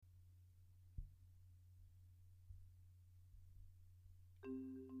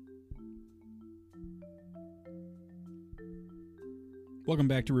Welcome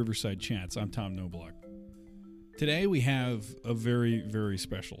back to Riverside Chats. I'm Tom Noblock. Today we have a very, very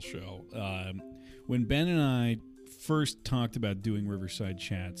special show. When Ben and I first talked about doing Riverside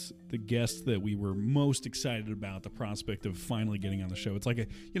Chats, the guest that we were most excited about, the prospect of finally getting on the show, it's like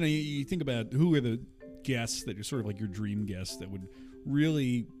you think about who are the guests that are sort of like your dream guests that would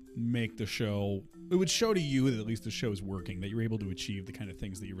really make the show. It would show to you that at least the show is working, that you're able to achieve the kind of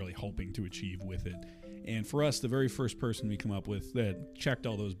things that you're really hoping to achieve with it. And for us, the very first person we come up with that checked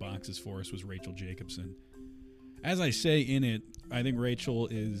all those boxes for us was Rachel Jacobson. As I say in it, I think Rachel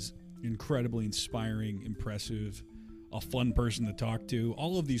is incredibly inspiring, impressive, a fun person to talk to,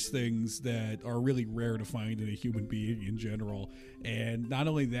 all of these things that are really rare to find in a human being in general. And not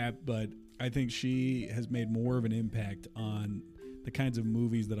only that, but I think she has made more of an impact on the kinds of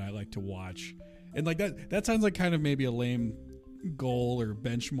movies that I like to watch. And like that sounds like kind of maybe a lame goal or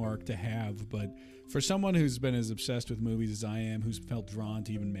benchmark to have, but for someone who's been as obsessed with movies as I am, who's felt drawn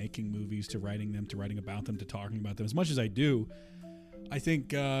to even making movies, to writing them, to writing about them, to talking about them as much as I do, I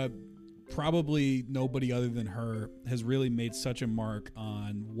think probably nobody other than her has really made such a mark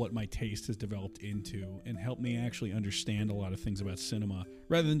on what my taste has developed into and helped me actually understand a lot of things about cinema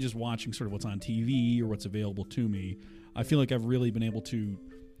rather than just watching sort of what's on TV or what's available to me. I feel like I've really been able to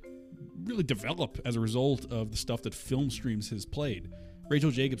really develop as a result of the stuff that Filmstreams has played.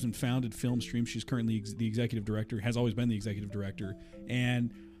 Rachel Jacobson founded Filmstreams. She's currently the executive director, has always been the executive director.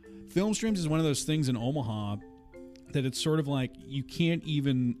 And Filmstreams is one of those things in Omaha that it's sort of like you can't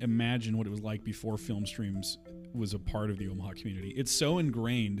even imagine what it was like before Filmstreams was a part of the Omaha community. It's so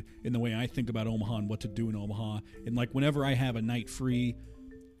ingrained in the way I think about Omaha and what to do in Omaha. And like whenever I have a night free,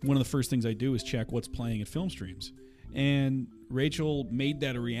 one of the first things I do is check what's playing at Filmstreams. And Rachel made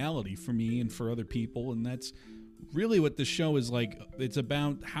that a reality for me and for other people, and that's really what the show is like. It's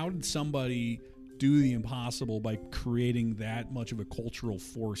about how did somebody do the impossible by creating that much of a cultural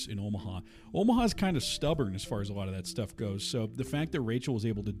force in Omaha. Omaha's kind of stubborn as far as a lot of that stuff goes, so the fact that Rachel was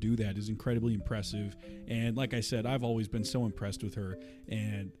able to do that is incredibly impressive. And like I said, I've always been so impressed with her,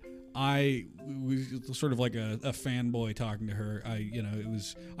 and I was sort of like a fanboy talking to her.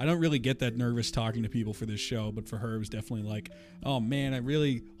 I don't really get that nervous talking to people for this show, but for her it was definitely like, oh man, I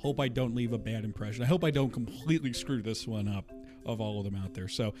really hope I don't leave a bad impression. I hope I don't completely screw this one up of all of them out there.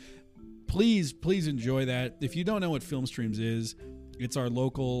 So please enjoy that. If you don't know what Filmstreams is, it's our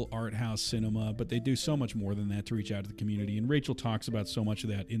local art house cinema, but they do so much more than that to reach out to the community, and Rachel talks about so much of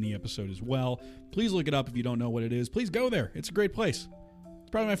that in the episode as well. Please look it up if you don't know what it is. Please go there. It's a great place.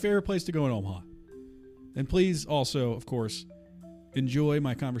 Probably my favorite place to go in Omaha. And please also, of course, enjoy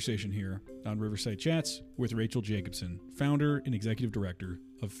my conversation here on Riverside Chats with Rachel Jacobson, founder and executive director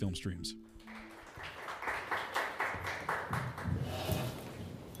of Filmstreams.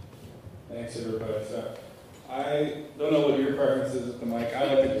 Thanks, everybody. So, I don't know what your preference is with the mic.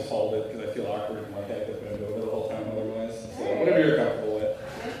 I like to just hold it because I feel awkward and like I have to bend over the whole time otherwise. So whatever you're comfortable with.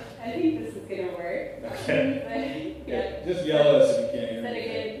 I think this is going to work. Okay. Yeah. Just yell at us if you can't hear me. Is that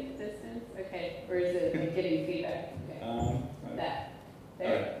a good distance? Okay. Or is it like getting feedback? Okay. That.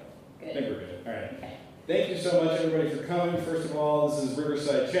 There? Right. Good. I think we're good. All right. Okay. Thank you so much, everybody, for coming. First of all, this is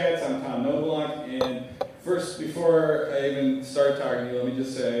Riverside Chats. I'm Tom Noblock. And first, before I even start talking to you, let me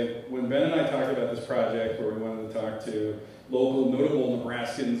just say, when Ben and I talked about this project where we wanted to talk to local, notable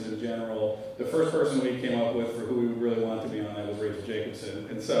Nebraskans in general, the first person we came up with for who we really wanted to be on that was Rachel Jacobson.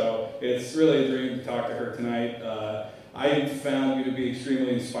 And so it's really a dream to talk to her tonight. I found you to be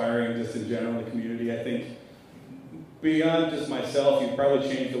extremely inspiring just in general in the community. I think beyond just myself, you've probably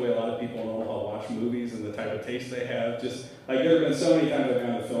changed the way a lot of people in Omaha watch movies and the type of taste they have. Just like there have been so many times I've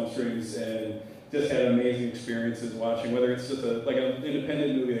gone to Filmstreams and just had amazing experiences watching, whether it's just an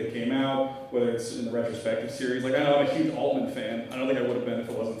independent movie that came out, whether it's in the retrospective series. Like I know I'm a huge Altman fan. I don't think I would have been if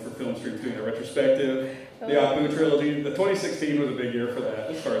it wasn't for Filmstreams doing a retrospective. The Apu trilogy. The 2016 was a big year for that,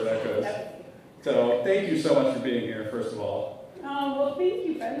 as far as that goes. So thank you so much for being here, first of all. Oh, well, thank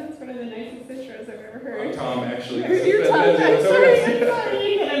you, Ben. That's one of the nicest intros I've ever heard. I'm Tom, actually. You're Tom. I'm sorry. I'm calling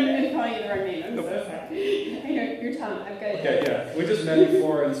you the wrong name. I'm so sorry. I know, you're Tom. I've got it. Okay, yeah. We just met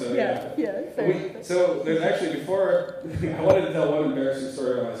before, and so, yeah. So there's actually, before, I wanted to tell one embarrassing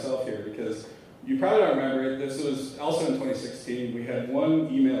story on myself here, because you probably don't remember it. This was also in 2016. We had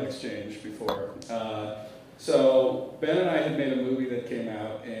one email exchange before. So Ben and I had made a movie that came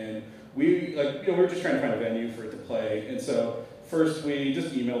out, and we were just trying to find a venue for it to play. And so first we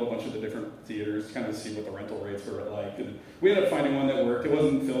just emailed a bunch of the different theaters to kind of see what the rental rates were like. And we ended up finding one that worked. It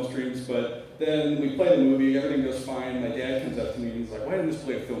wasn't Filmstreams, but then we play the movie, everything goes fine. My dad comes up to me and he's like, why didn't you just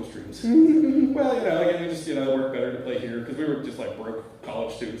play at Filmstreams? Well, again, we just, it worked better to play here because we were just like broke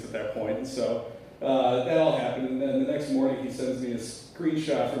college students at that point. And so that all happened, and then the next morning he sends me a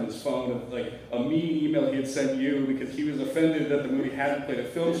screenshot from his phone of like a mean email he had sent you because he was offended that the movie hadn't played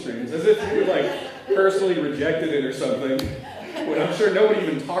at film streams, as if you had like personally rejected it or something, when I'm sure nobody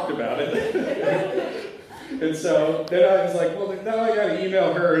even talked about it. And so then I was like, well, now I gotta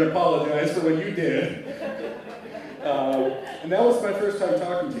email her and apologize for what you did. And that was my first time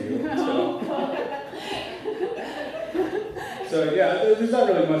talking to you. So yeah, there's not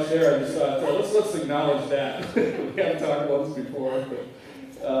really much there. I just thought, let's acknowledge that. We haven't talked once before. But,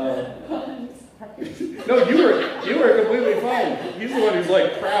 no, you were completely fine. He's the one who's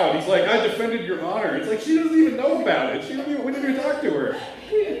like proud. He's like, I defended your honor. It's like she doesn't even know about it. We didn't even talk to her.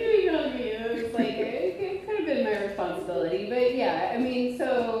 You emailed me. It was like it could have been my responsibility, but yeah, I mean,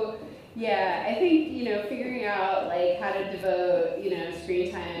 so. Yeah, I think, figuring out like how to devote, screen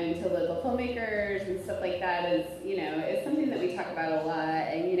time to local filmmakers and stuff like that is, is something that we talk about a lot.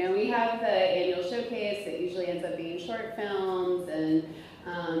 And, we have the annual showcase that usually ends up being short films, and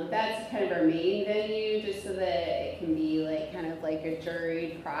that's kind of our main venue, just so that it can be like kind of like a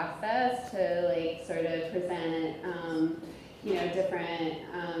juried process to like sort of present,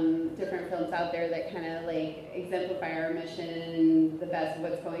 different films out there that kind of like exemplify our mission, the best of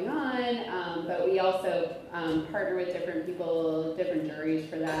what's going on. But we also partner with different people, different juries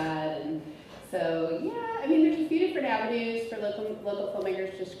for that. And so, yeah, I mean, there's a few different avenues for local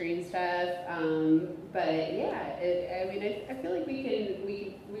filmmakers to screen stuff. But yeah, I feel like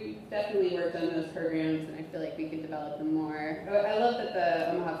we definitely worked on those programs, and I feel like we could develop them more. I love that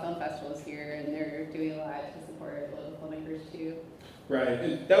the Omaha Film Festival is here, and they're doing a lot to support local filmmakers too. Right,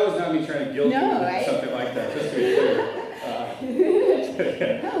 and that was not me trying to guilt you into something like that, just to be clear.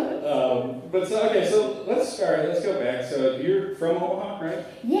 But so let's start. Let's go back. So you're from Omaha, right?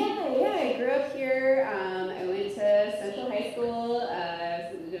 Yeah. I grew up here. I went to Central High School.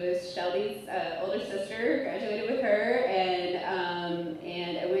 It was Shelby's older sister. Graduated with her, and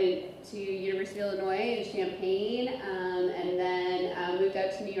I went to University of Illinois in Champaign, and then moved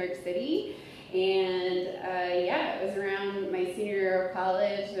out to New York City. And it was around my senior year of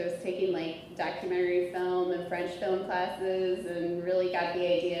college. I was taking like documentary film and French film classes, and really got the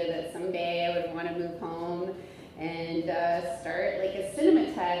idea that someday I would want to move home and start like a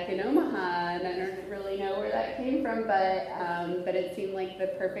Cinematheque in Omaha. And I don't really know where that came from, but it seemed like the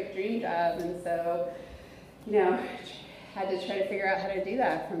perfect dream job. And so, had to try to figure out how to do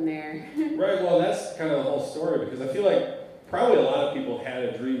that from there. Right. Well, that's kind of the whole story, because I feel like probably a lot of people had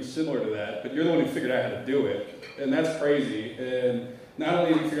a dream similar to that, but you're the one who figured out how to do it, and that's crazy. And not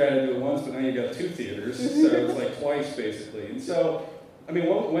only did you figure out how to do it once, but now you got 2 theaters, so it's like twice basically. And so, I mean,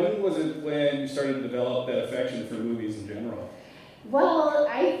 when was it when you started to develop that affection for movies in general? Well,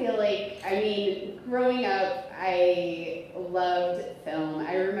 I feel like, growing up, I loved film.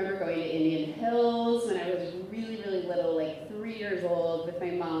 I remember going to Indian Hills when I was really, really little, like 3 years old, with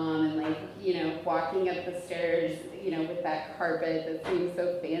my mom, and like, walking up the stairs, with that carpet that seemed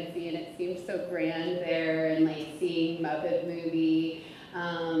so fancy and it seemed so grand there, and like seeing Muppet Movie.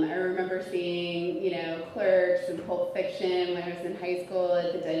 I remember seeing, Clerks and Pulp Fiction when I was in high school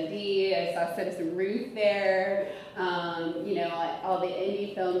at the Dundee. I saw Citizen Ruth there, all the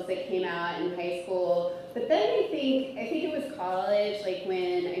indie films that came out in high school. But then I think it was college, like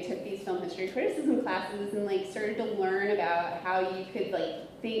when I took these film history criticism classes and like started to learn about how you could like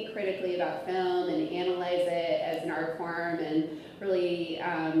think critically about film and analyze it as an art form, and really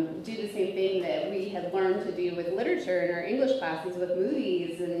do the same thing that we had learned to do with literature in our English classes with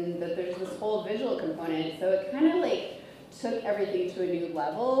movies, and that there's this whole visual component. So it kind of like took everything to a new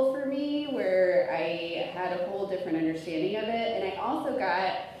level for me, where I had a whole different understanding of it. And I also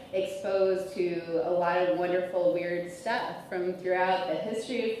got exposed to a lot of wonderful, weird stuff from throughout the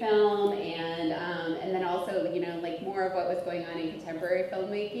history of film, and then also, like more of what was going on in contemporary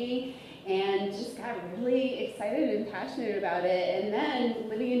filmmaking, and just got really excited and passionate about it. And then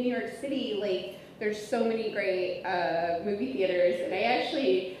living in New York City, like there's so many great movie theaters, and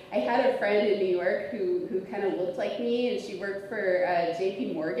I had a friend in New York who kind of looked like me, and she worked for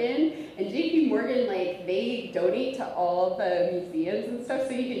JP Morgan, and JP Morgan, like, they donate to all the museums and stuff,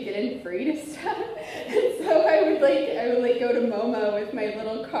 so you could get in free to stuff. And so I would go to MoMA with my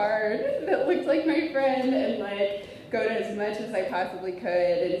little card that looked like my friend, and like go to as much as I possibly could.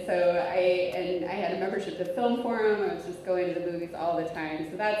 And so I had a membership to Film Forum. I was just going to the movies all the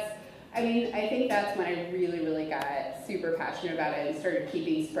time. So I think that's when I really, really got super passionate about it and started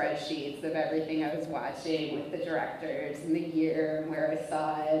keeping spreadsheets of everything I was watching with the directors and the year and where I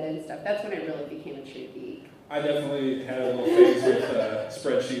saw it and stuff. That's when I really became a true geek. I definitely had a little phase with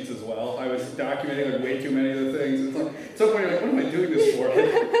spreadsheets as well. I was documenting like way too many of the things. It's like at some point you're like, what am I doing this for? Like,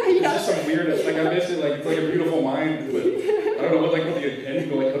 it's just some weird. It's like I'm missing like it's like a beautiful mind, but I don't know what the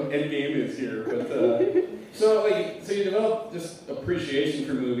end game is here. But so you develop just appreciation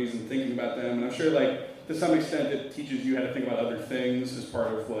for movies and thinking about them, and I'm sure like to some extent it teaches you how to think about other things as part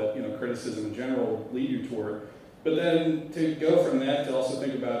of what criticism in general lead you toward. But then to go from that to also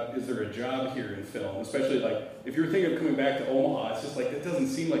think about, is there a job here in film? Especially like, if you're thinking of coming back to Omaha, it's just like, it doesn't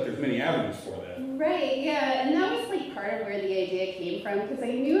seem like there's many avenues for that. Right, yeah, and that was like part of where the idea came from, because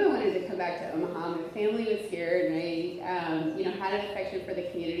I knew I wanted to come back to Omaha. My family was here, and I had an affection for the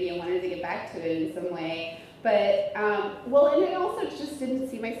community and wanted to get back to it in some way. But, and I also just didn't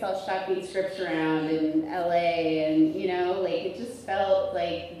see myself shopping scripts around in LA, and, it just felt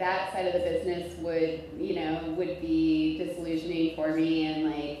like that side of the business would be disillusioning for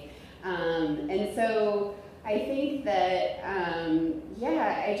me, and so I think that,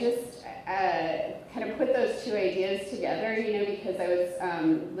 I just kind of put those two ideas together, because I was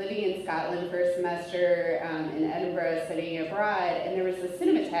living in Scotland for a semester in Edinburgh studying abroad, and there was a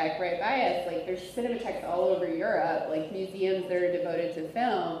Cinematheque right by us. Like, there's Cinematheques all over Europe, like museums that are devoted to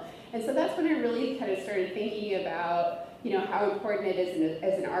film. And so that's when I really kind of started thinking about, how important it is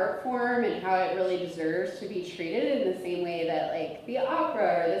as an art form and how it really deserves to be treated in the same way that like the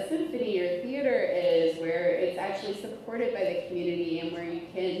opera or the symphony or theater is, where it's actually supported by the community and where you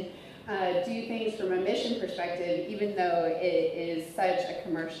can do things from a mission perspective, even though it is such a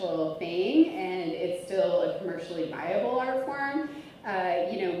commercial thing and it's still a commercially viable art form.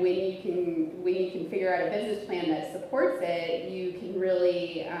 When you can figure out a business plan that supports it, you can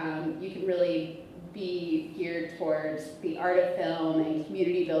really be geared towards the art of film and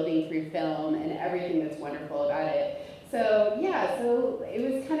community building through film and everything that's wonderful about it. So it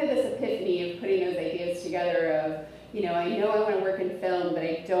was kind of this epiphany of putting those ideas together of, I know I want to work in film, but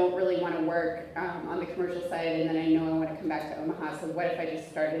I don't really want to work on the commercial side, and then I know I want to come back to Omaha, so what if I just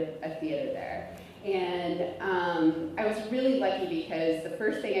started a theater there? And I was really lucky because the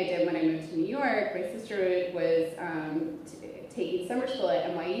first thing I did when I moved to New York, my sister was taking summer school at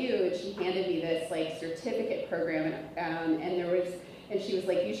NYU, and she handed me this like certificate program, and she was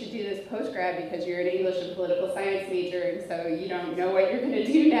like, you should do this post-grad because you're an English and political science major, and so you don't know what you're going to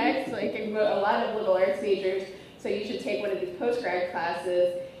do next, like a lot of liberal arts majors, so you should take one of these post-grad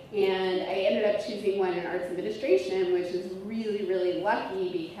classes. And I ended up choosing one in arts administration, which is really, really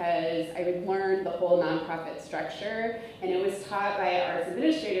lucky because I learned the whole nonprofit structure, and it was taught by arts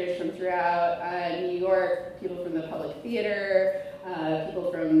administrators from throughout New York, people from the Public Theater, people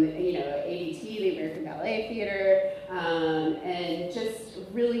from ABT, the American Ballet Theater, and just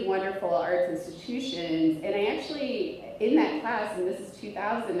really wonderful arts institutions. And I actually, in that class, and this is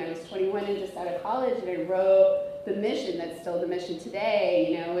 2000, I was 21 and just out of college, and I wrote the mission that's still the mission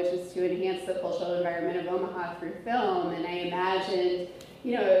today, which is to enhance the cultural environment of Omaha through film. And I imagined,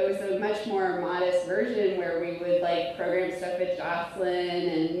 it was a much more modest version where we would like program stuff at Jocelyn,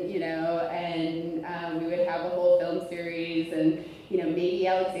 and we would have a whole film series, and maybe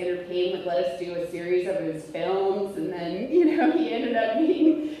Alexander Payne would let us do a series of his films, and then he ended up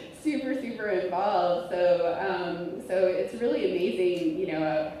being super, super involved. So it's really amazing,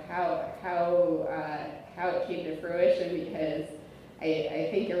 how it came to fruition, because I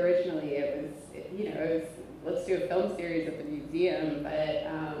think originally it was let's do a film series at the museum,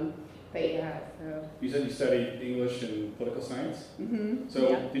 but yeah, so. You said you studied English and political science? Mm-hmm.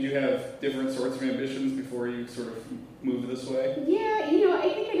 So did you have different sorts of ambitions before you sort of moved this way? Yeah, I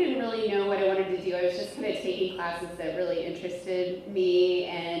think I didn't really know what I wanted to do. I was just kind of taking classes that really interested me,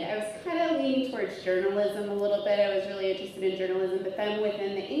 and I was kind of leaning towards journalism a little bit. I was really interested in journalism, but then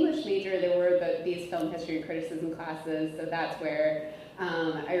within the English major, there were these film history and criticism classes, so that's where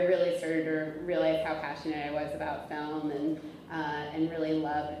I really started to realize how passionate I was about film, and really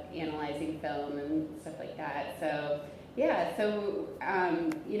love analyzing film and stuff like that. So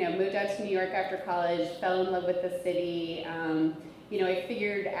moved out to New York after college, fell in love with the city. I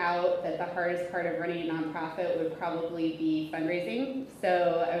figured out that the hardest part of running a nonprofit would probably be fundraising.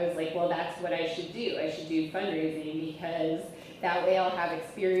 So I was like, well, that's what I should do. I should do fundraising, because that way I'll have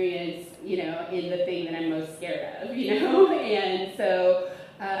experience, in the thing that I'm most scared of, And so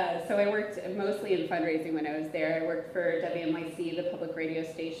I worked mostly in fundraising when I was there. I worked for WNYC, the public radio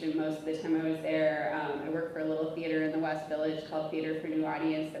station, most of the time I was there. I worked for a little theater in the West Village called Theater for New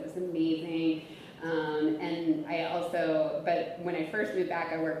Audience. That was amazing. And but when I first moved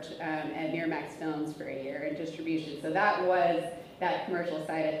back, I worked at Miramax Films for a year in distribution. So that was that commercial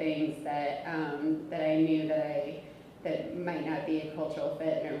side of things that I knew that that might not be a cultural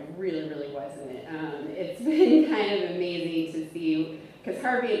fit, and it really, really wasn't. It's been kind of amazing to see, because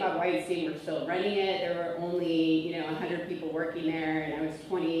Harvey and Bob Weinstein were still running it. There were only, 100 people working there, and I was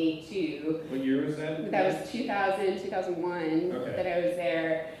 22. What year was that? That was 2000, 2001 that I was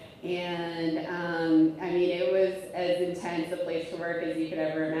there. And it was as intense a place to work as you could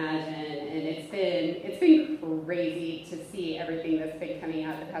ever imagine. And it's been crazy to see everything that's been coming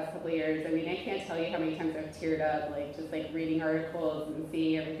out the past couple of years. I mean, I can't tell you how many times I've teared up, just reading articles and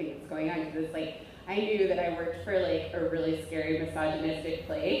seeing everything that's going on. Because it's I knew that I worked for a really scary misogynistic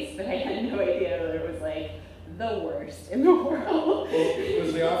place, but I had no idea that it was the worst in the world. Well,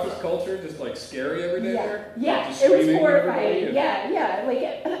 was the office culture just scary every day there? Yeah, it was horrifying. Yeah.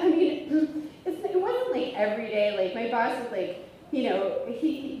 It wasn't every day. My boss was but if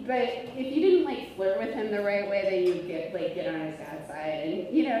you didn't flirt with him the right way, then you'd get on his bad side. And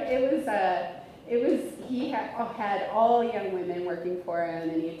he had all young women working for him,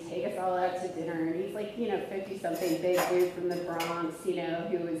 and he'd take us all out to dinner, and he's 50-something big dude from the Bronx, who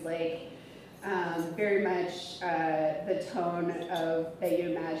was very much the tone of that you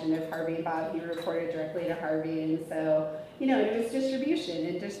imagine of Harvey and Bob. He reported directly to Harvey, and so it was distribution,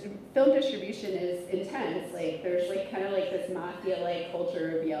 and film distribution is intense. There's kind of this mafia-like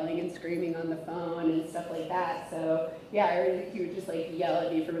culture of yelling and screaming on the phone and stuff like that. So yeah, he would just yell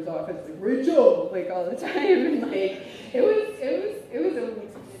at me from his office Rachel, all the time, and it was a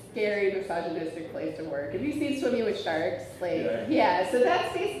scary, misogynistic place to work. Have you seen Swimming with Sharks? So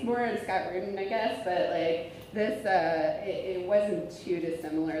that's based more on Scott Rudin, I guess, but this, it wasn't too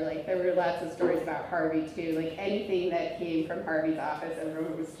dissimilar. There were lots of stories about Harvey too. Anything that came from Harvey's office,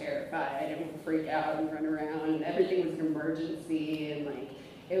 everyone was terrified and would freak out and run around, and everything was an emergency, and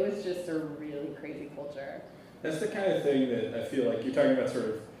it was just a really crazy culture. That's the kind of thing that I feel you're talking about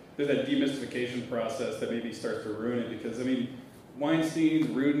there's that demystification process that maybe starts to ruin it, because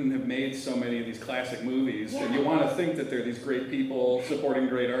Weinstein, Rudin have made so many of these classic movies, and you want to think that they're these great people supporting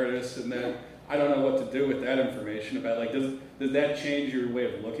great artists, and then I don't know what to do with that information about, does that change your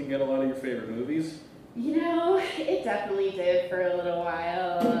way of looking at a lot of your favorite movies? It definitely did for a little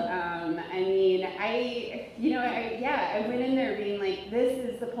while. I went in there being this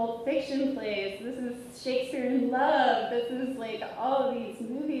is the Pulp Fiction place, this is Shakespeare in Love, this is all of these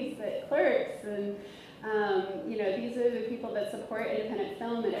movies that Clerks, and these are the people that support independent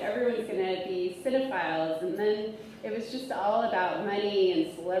film, and everyone's going to be cinephiles. And then it was just all about money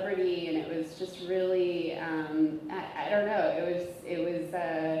and celebrity, and it was just really, I don't know,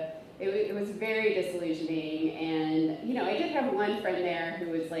 it was very disillusioning. And, I did have one friend there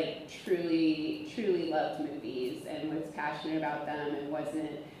who was truly loved movies and was passionate about them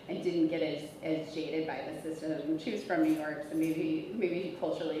and didn't get as jaded by the system. She was from New York, so maybe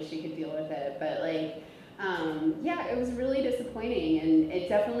culturally she could deal with it, but it was really disappointing, and it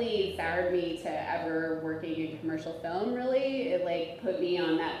definitely soured me to ever working in commercial film. Really, it put me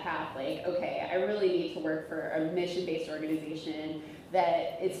on that path. Okay, I really need to work for a mission-based organization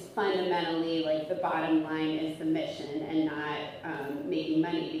that is fundamentally the bottom line is the mission and not making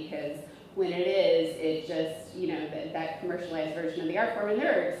money, because when it is, it just, that commercialized version of the art form, and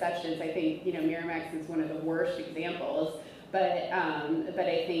there are exceptions. I think, Miramax is one of the worst examples, but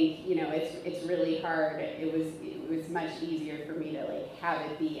I think, it's really hard. It was much easier for me to have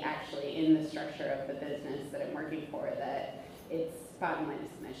it be actually in the structure of the business that I'm working for, that it's bottom line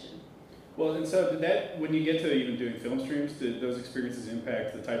is the mission. Well, and so did that, when you get to even doing film streams, did those experiences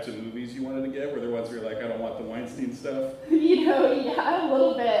impact the types of movies you wanted to get? Were there ones where you're I don't want the Weinstein stuff? Yeah, a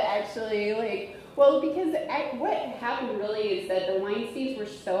little bit, actually. Because what happened really is that the Weinsteins were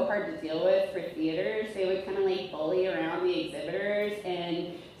so hard to deal with for theaters. They would kind of bully around the exhibitors,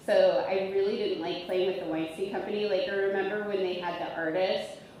 and so I really didn't like playing with the Weinstein Company. I remember when they had The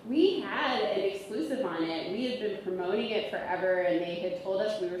Artist, we had an exclusive on it. We had been promoting it forever, and they had told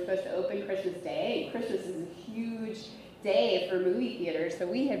us we were supposed to open Christmas Day. And Christmas is a huge day for movie theaters, so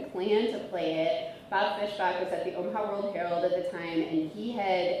we had planned to play it. Bob Fishbach was at the Omaha World Herald at the time, and he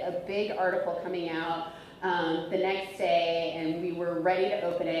had a big article coming out the next day, and we were ready to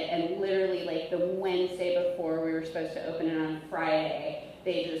open it, and literally the Wednesday before we were supposed to open it on Friday,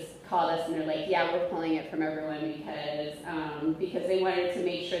 they just called us and they're yeah, we're pulling it from everyone because they wanted to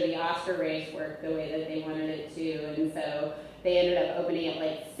make sure the Oscar race worked the way that they wanted it to, and so they ended up opening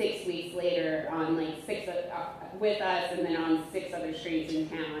it 6 weeks later on with us, and then on 6 other screens in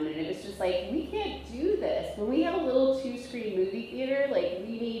town, and it was just we can't do this. When we have a little 2-screen movie theater,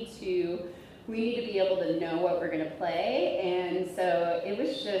 we need to be able to know what we're going to play, and so it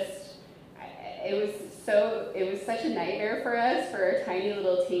was just, it was such a nightmare for us, for our tiny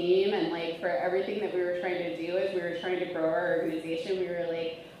little team, and like for everything that we were trying to do as we were trying to grow our organization. We were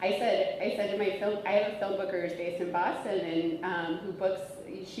like, I said to my I have a film booker who's based in Boston, and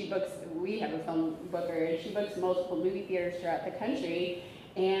we have a film booker, and she books multiple movie theaters throughout the country.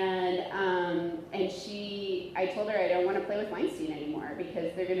 And I told her I don't want to play with Weinstein anymore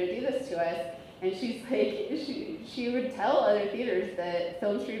because they're going to do this to us. And she's like, she would tell other theaters that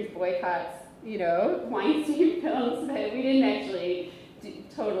Film Streams boycotts, Weinstein films, but we didn't actually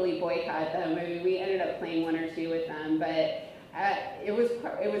totally boycott them. I mean, we ended up playing one or two with them, but it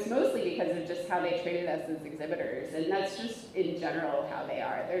was mostly because of just how they treated us as exhibitors, and that's just in general how they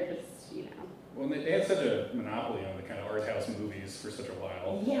are. They're just, Well, they had such a monopoly on the kind of art house movies for such a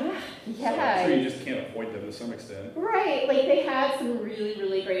while. Yeah. So I'm sure you just can't avoid them to some extent. Right, like they had some really,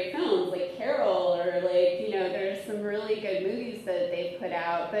 really great films, like Carol, or like, there's some really good movies that they've put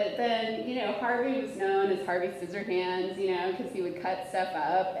out. But then, Harvey was known as Harvey Scissorhands, because he would cut stuff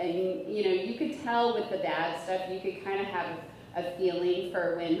up. And, you could tell with the dad stuff, you could kind of have a feeling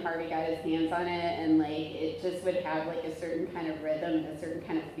for when Harvey got his hands on it. And like, it just would have like a certain kind of rhythm and a certain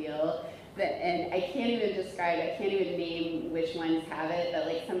kind of feel. And I can't even name which ones have it, but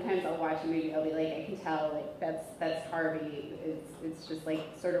like sometimes I'll watch a movie, I'll be like, I can tell like that's Harvey. It's just like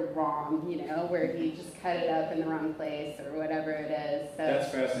sort of wrong, where he just cut it up in the wrong place or whatever it is. So.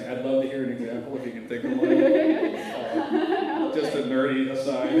 That's fascinating. I'd love to hear an example if you can think of one. Just a nerdy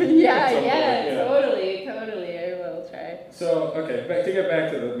aside. Yeah, totally. I will try. So, okay, to get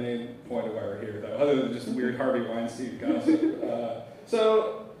back to the main point of why we're here, though, other than just weird Harvey Weinstein gossip.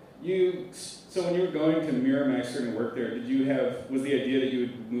 So when you were going to Miramax to work there, was the idea that you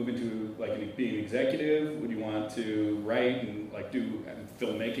would move into like being an executive? Would you want to write and like do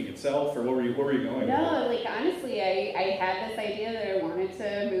filmmaking itself, or what were you going? No, like honestly, I had this idea that I wanted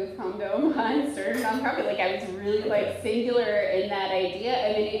to move home to Omaha and start a nonprofit. Like I was really like singular in that idea.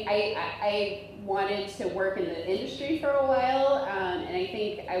 I mean, I wanted to work in the industry for a while, and I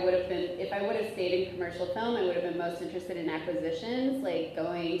think if I would have stayed in commercial film, I would have been most interested in acquisitions, like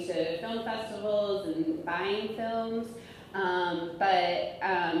going to film festivals and buying films.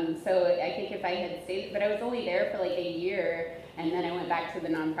 So I think if I had stayed, but I was only there for like a year, and then I went back to the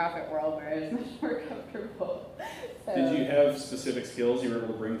nonprofit world where I was much more comfortable. So. Did you have specific skills you were able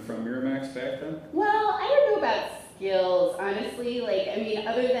to bring from Miramax back then? Well, I don't know about skills, honestly. Like, I mean,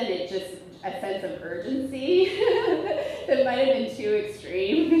 other than it just a sense of urgency that might have been too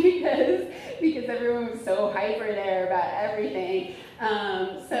extreme because everyone was so hyper there about everything.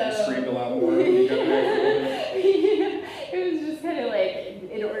 You screamed a lot more when you got back. It was just kind of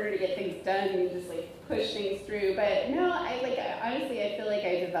like, in order to get things done, you just like push things through. But no, honestly, I feel like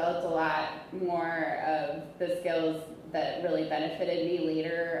I developed a lot more of the skills that really benefited me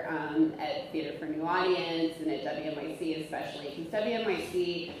later at Theater for New Audience and at WNYC especially. Because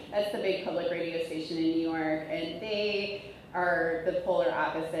WNYC, that's the big public radio station in New York, and they are the polar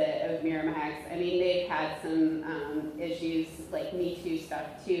opposite of Miramax. I mean, they've had some issues like Me Too stuff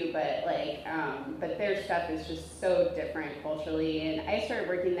too, but but their stuff is just so different culturally. And I started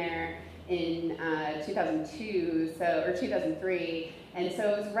working there in 2002, or 2003, and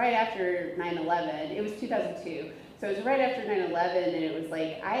so it was right after 9/11. It was 2002. So it was right after 9/11, and it was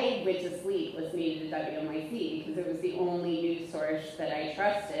like, I went to sleep listening to WNYC because it was the only news source that I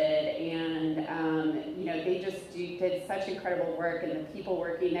trusted, and they just did such incredible work, and the people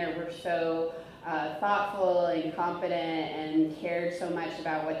working there were so thoughtful and competent and cared so much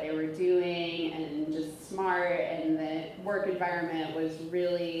about what they were doing and just smart, and the work environment was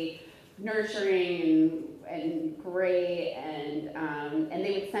really nurturing and great, and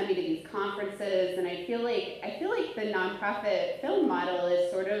they would send me to these conferences, and I feel like the nonprofit film model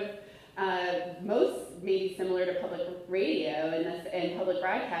is sort of most maybe similar to public radio and public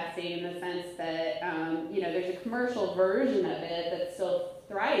broadcasting in the sense that there's a commercial version of it that's still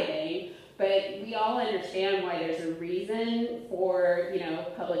thriving, but we all understand why there's a reason for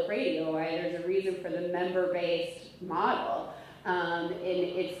public radio, why there's a reason for the member-based model. And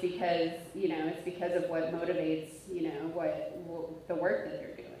it's because of what motivates, what the work that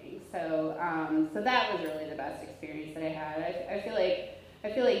they're doing. So that was really the best experience that I had. I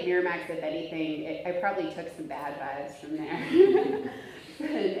feel like Miramax, if anything, I probably took some bad vibes from there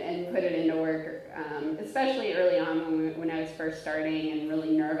and put it into work, especially early on when I was first starting and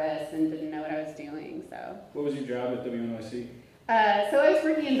really nervous and didn't know what I was doing. So. What was your job at WNYC? So I was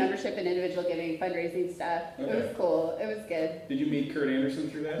working in membership and individual giving, fundraising stuff. Okay. It was cool. It was good. Did you meet Kurt Anderson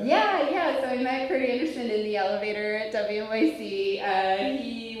through that? Yeah. So I met Kurt Anderson in the elevator at WNYC.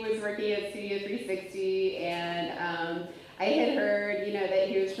 He was working at Studio 360, and I had heard, that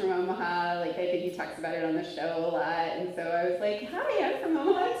he was from Omaha. Like, I think he talks about it on the show a lot. And so I was like, hi, I'm from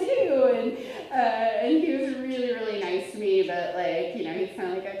Omaha too. And he was really, really nice to me, but like, you know, he's kind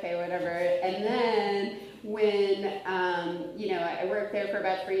of like, okay, whatever. And then when, you know, I worked there for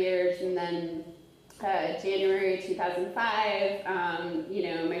about 3 years, and then January 2005, you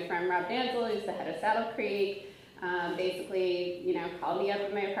know, my friend Rob Danzel, who's the head of Saddle Creek, basically, you know, called me up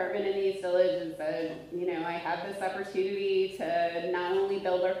at my apartment in East Village and said, you know, I have this opportunity to not only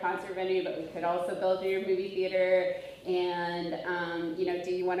build our concert venue, but we could also build your movie theater. And, you know, do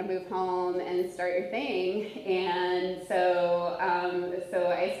you want to move home and start your thing? And so,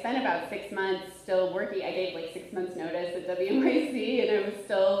 so I spent about 6 months still working. I gave like 6 months notice at WNYC, and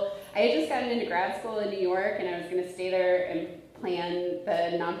I had just gotten into grad school in New York, and I was going to stay there and plan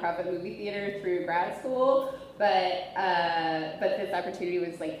the nonprofit movie theater through grad school. But this opportunity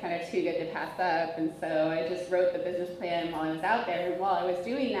was like kind of too good to pass up, and so I just wrote the business plan while I was out there. And while I was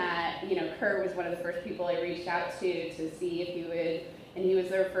doing that, you know, Kurt was one of the first people I reached out to see if he would, and he was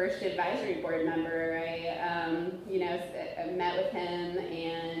their first advisory board member. I, you know, I met with him,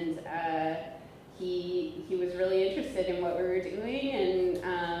 and he was really interested in what we were doing,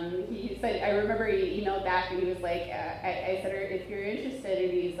 and he said, I remember he emailed back and he was like, I said, if you're interested,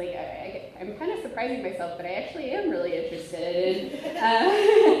 and he's like, I'm kind of surprising myself, but I actually am really interested,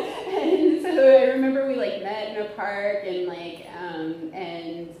 and so I remember we like met in a park, and like,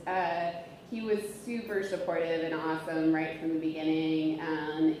 he was super supportive and awesome right from the beginning,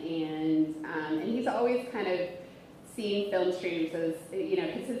 and he's always kind of seeing Film Streams as, you know,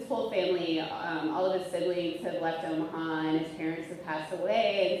 because his whole family, all of his siblings have left Omaha, and his parents have passed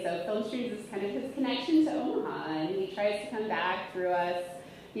away, and so Film Streams is kind of his connection to Omaha, and he tries to come back through us.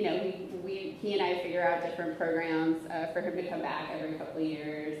 You know, he and I figure out different programs for him to come back every couple of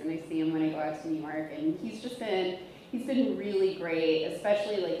years, and I see him when I go out to New York, and he's been really great,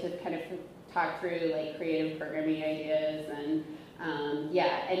 especially like to kind of talk through like creative programming ideas, and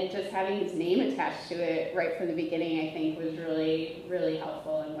yeah, and just having his name attached to it right from the beginning, I think, was really, really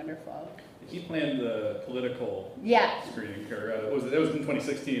helpful and wonderful. He planned the political screening. That was in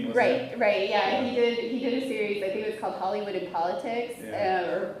 2016, wasn't it? Right. Yeah, he did a series. I think it was called Hollywood in Politics,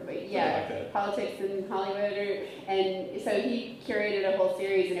 Politics in Hollywood, and so he curated a whole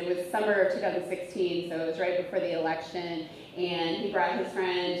series, and it was summer of 2016, so it was right before the election. And he brought his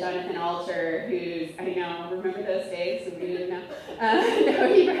friend Jonathan Alter, who's, I know, remember those days? So we didn't know.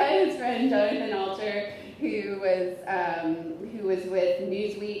 No, he brought his friend Jonathan Alter, who was with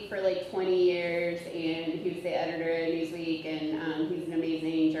Newsweek for like 20 years, and he was the editor at Newsweek, and he's an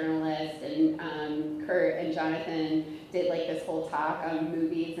amazing journalist. And Kurt and Jonathan did like this whole talk on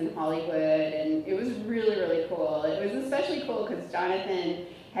movies in Hollywood, and it was really, really cool. It was especially cool because Jonathan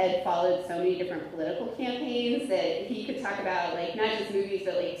had followed so many different political campaigns that he could talk about, like, not just movies,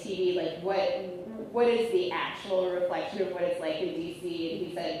 but like TV, like what is the actual reflection of what it's like in DC, and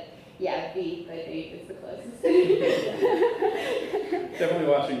he said, yeah, Veep, I think, is the closest. Definitely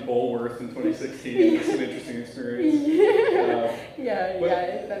watching Bulworth in 2016 was an interesting experience.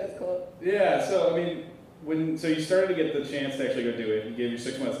 That was cool. Yeah, so I mean, so you started to get the chance to actually go do it, you gave your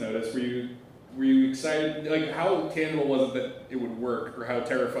 6 months notice, were you excited? Like, how tangible was it that it would work, or how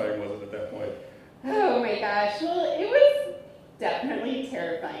terrifying was it at that point? Oh my gosh, well, it was definitely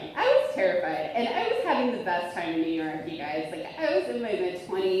terrifying. I was terrified, and I was having the best time in New York, you guys. Like, I was in my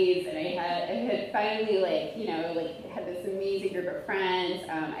mid-20s, and I had finally, like, you know, like, had this amazing group of friends.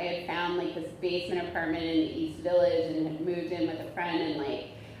 I had found, like, this basement apartment in the East Village, and had moved in with a friend, and, like,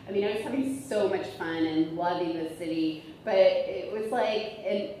 I mean, I was having so much fun and loving the city. But it was like,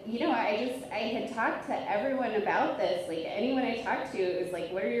 and you know, I had talked to everyone about this. Like, anyone I talked to, it was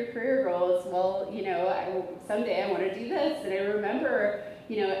like, what are your career goals? Well, you know, someday I want to do this. And I remember,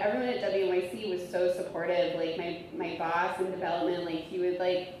 you know, everyone at WNYC was so supportive. Like, my boss in development, like, he would,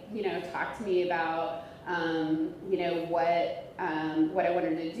 like, you know, talk to me about, you know, what I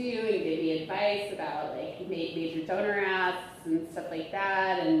wanted to do, and give me advice about, like, major donor asks and stuff like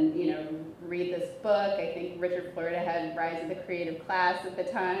that, and, you know, read this book. I think Richard Florida had Rise of the Creative Class at the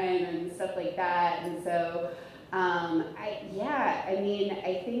time and stuff like that. And so, I mean,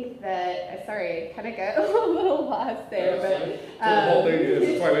 I think that, sorry, I kind of got a little lost there, but the whole thing is,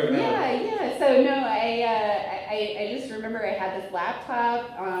 that's why we have an hour. Yeah. So no, I just remember I had this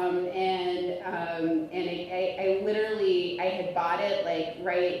laptop, and I literally, I had bought it like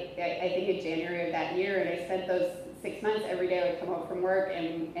right, I think in January of that year, and I spent those 6 months every day. I would come home from work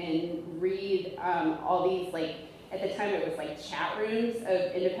and read all these, like, at the time it was like chat rooms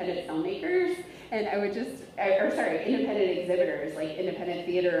of independent filmmakers, and I would just, independent exhibitors, like independent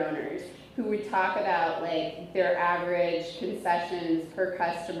theater owners, who would talk about like their average concessions per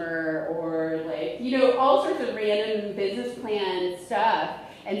customer, or like, you know, all sorts of random business plan stuff.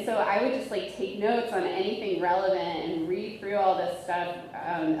 And so I would just like take notes on anything relevant and read through all this stuff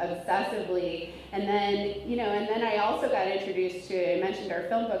obsessively. And then, you know, and then I also got introduced to, I mentioned our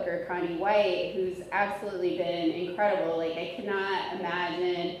film booker, Connie White, who's absolutely been incredible. Like, I cannot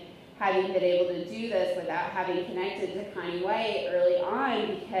imagine having been able to do this without having connected to Connie White early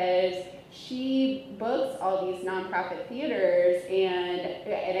on, because she books all these nonprofit theaters, and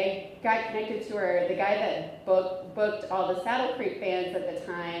I got connected to her. The guy that booked all the Saddle Creek bands at the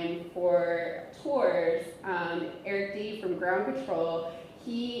time for tours, Eric D. from Ground Control,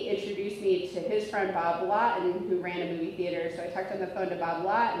 he introduced me to his friend Bob Lawton, who ran a movie theater. So I talked on the phone to Bob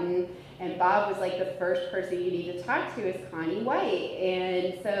Lawton, and Bob was like, the first person you need to talk to is Connie White.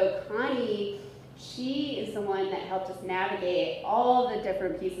 And so Connie, she is the one that helped us navigate all the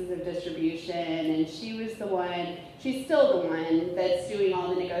different pieces of distribution, and she was the one, she's still the one that's doing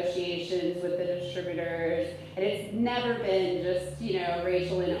all the negotiations with the distributors. And it's never been just, you know,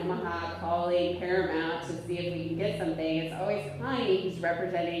 Rachel in Omaha calling Paramount to see if we can get something. It's always Connie who's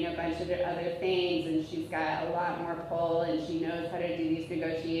representing a bunch of other things, and she's got a lot more pull, and she knows how to do these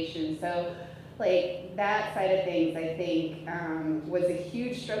negotiations. So like that side of things, I think, was a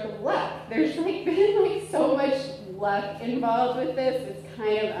huge stroke of luck. There's like been like so much luck involved with this. It's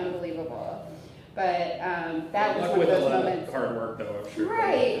kind of unbelievable. But that was one of those moments. Hard work, though, I'm sure.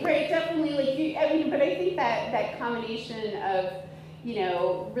 Right, definitely. Like I mean, but I think that combination of, you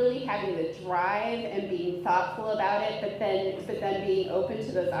know, really having the drive and being thoughtful about it, but then being open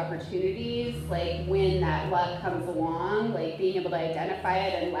to those opportunities, like when that luck comes along, like being able to identify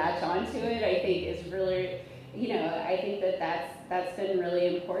it and latch onto it, I think is really, you know, I think that's been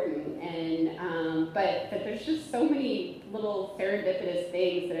really important. And but there's just so many little serendipitous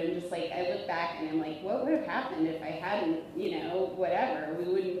things that I'm just like, I look back and I'm like, what would have happened if I hadn't, you know, whatever, we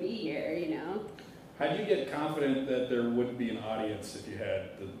wouldn't be here, you know. How did you get confident that there would be an audience if you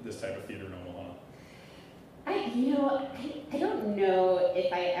had this type of theater in Omaha? I don't know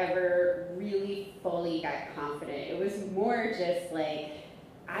if I ever really fully got confident. It was more just like,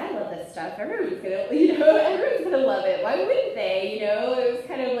 I love this stuff. Everyone's gonna love it. Why wouldn't they? You know, it was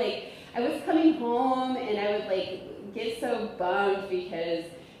kind of like I was coming home and I would like get so bummed because,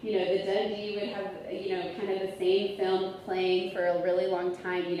 you know, the Dundee would have, you know, kind of the same film playing for a really long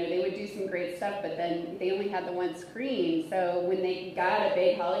time. You know, they would do some great stuff, but then they only had the one screen. So when they got a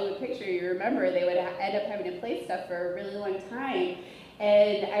big Hollywood picture, you remember, they would end up having to play stuff for a really long time.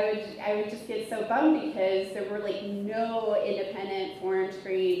 And I would just get so bummed because there were like no independent foreign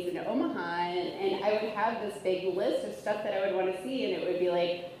screens in Omaha. And I would have this big list of stuff that I would want to see, and it would be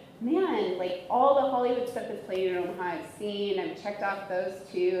like, man, like all the Hollywood stuff that's played in Omaha I've seen, I've checked off those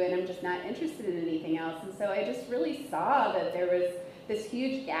two, and I'm just not interested in anything else. And so I just really saw that there was this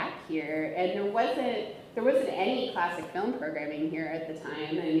huge gap here, and there wasn't any classic film programming here at the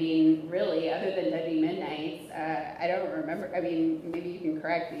time. I mean, really, other than Dundee Midnights, I don't remember. I mean, maybe you can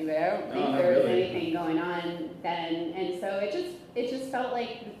correct me, but I don't think there was anything going on then. And so it just felt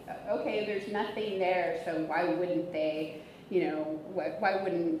like, okay, there's nothing there, so why wouldn't they? You know, why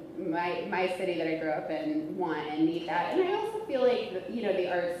wouldn't my city that I grew up in want and need that? And I also feel like, you know, the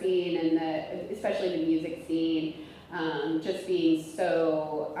art scene and especially the music scene, just being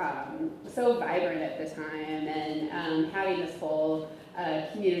so vibrant at the time, and having this whole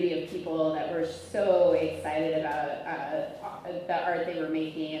community of people that were so excited about the art they were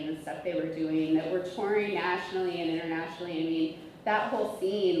making and the stuff they were doing, that were touring nationally and internationally. I mean, that whole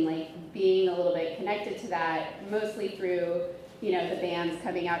scene, like being a little bit connected to that, mostly through, you know, the bands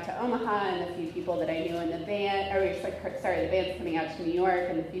coming out to Omaha and the few people that I knew in the band, the bands coming out to New York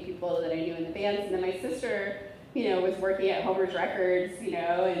and the few people that I knew in the bands. And then my sister, you know, was working at Homer's Records, you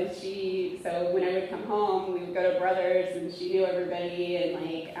know, and so when I would come home, we would go to Brothers, and she knew everybody, and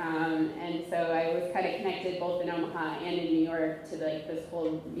like, and so I was kind of connected both in Omaha and in New York to like this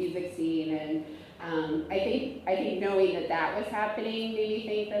whole music scene. And I think knowing that was happening made me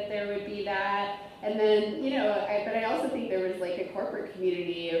think that there would be that. And then, you know, but I also think there was like a corporate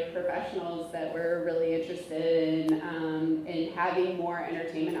community of professionals that were really interested in having more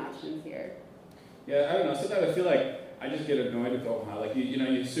entertainment options here. Yeah, I don't know. Sometimes I feel like I just get annoyed with Omaha. Like,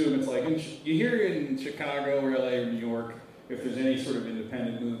 you assume it's like, you hear in Chicago or LA or New York, if there's any sort of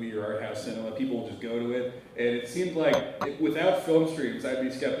independent movie or art house cinema, people will just go to it. And it seems like without film streams, I'd be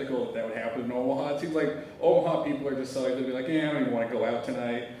skeptical that would happen in Omaha. It seems like Omaha people are just so like, they'll be like, I don't even want to go out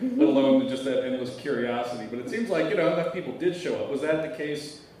tonight, let alone just that endless curiosity. But it seems like, enough people did show up. Was that the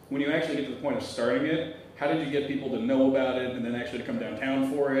case when you actually get to the point of starting it? how did you get people to know about it and then actually to come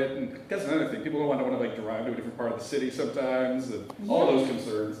downtown for it? And that's another thing. People don't want to like drive to a different part of the city sometimes, and all those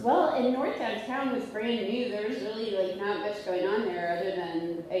concerns. Well, and North Downtown was brand new. There was really like not much going on there other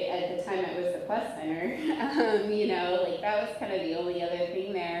than at the time it was the Quest Center. You know, like that was kind of the only other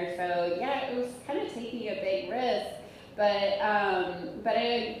thing there. So yeah, it was kind of taking a big risk. But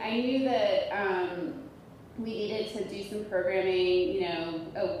I knew that we needed to do some programming. You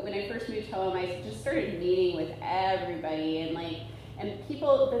know, when I first moved home, I just started meeting with everybody and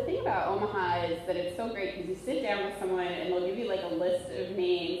people. The thing about Omaha is that it's so great because you sit down with someone and they'll give you like a list of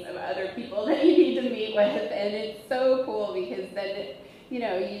names of other people that you need to meet with, and it's so cool because then you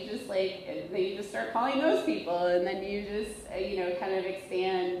know, you just start calling those people, and then you just, you know, kind of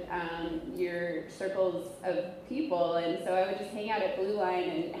expand your circles of people. And so I would just hang out at Blue Line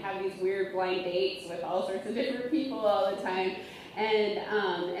and have these weird blind dates with all sorts of different people all the time.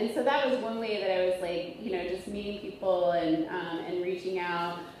 And so that was one way that I was like, you know, just meeting people and reaching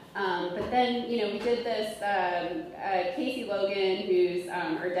out. But then, you know, we did this, Casey Logan, who's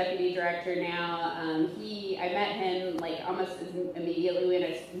our deputy director now, I met him like almost immediately when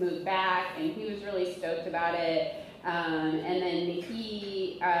I moved back, and he was really stoked about it. And then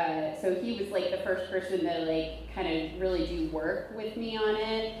so he was like the first person to like kind of really do work with me on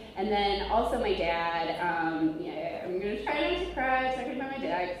it. And then also my dad, I'm gonna try not to cry talking about my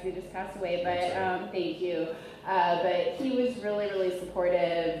dad because he just passed away, but thank you. But he was really, really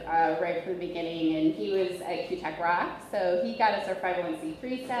supportive right from the beginning, and he was at QTech Rock, so he got us our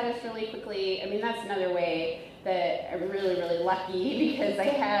 501c3 status really quickly. I mean, that's another way that I'm really, really lucky because I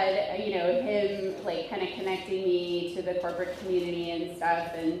had, you know, him like kind of connecting me to the corporate community and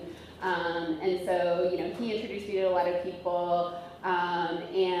stuff, and so, you know, he introduced me to a lot of people.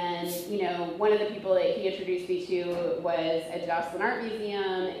 And, you know, one of the people that he introduced me to was at Jocelyn Art Museum,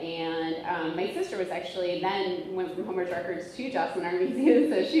 and my sister was actually then went from Homer's Records to Jocelyn Art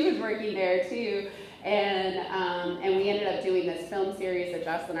Museum, so she was working there too. And we ended up doing this film series at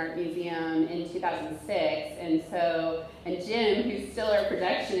Jocelyn Art Museum in 2006. And Jim, who's still our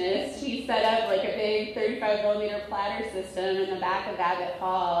projectionist, he set up like a big 35mm platter system in the back of Abbott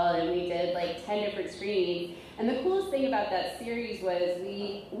Hall, and we did like 10 different screenings. And the coolest thing about that series was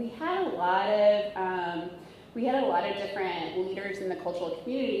we had a lot of different leaders in the cultural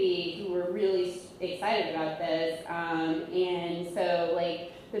community who were really excited about this. And so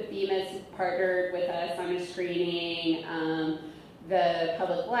like the Bemis partnered with us on a screening. The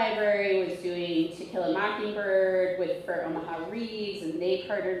public library was doing To Kill a Mockingbird for Omaha Reads, and they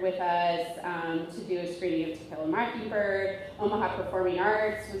partnered with us to do a screening of To Kill a Mockingbird. Omaha Performing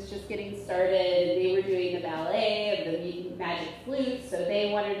Arts was just getting started. They were doing the ballet of the Magic Flute, so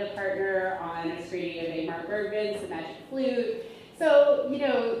they wanted to partner on a screening of Ingmar Bergman's The Magic Flute. So, you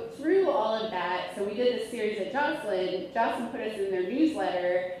know, through all of that, so we did this series at Jocelyn. Jocelyn put us in their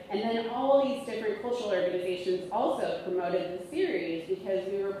newsletter, and then all these different cultural organizations also promoted the series because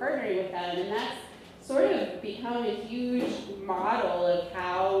we were partnering with them, and that's sort of become a huge model of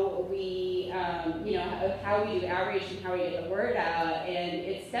how we, of how we do outreach and how we get the word out, and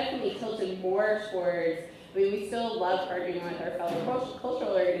it's definitely tilted more towards, I mean, we still love partnering with our fellow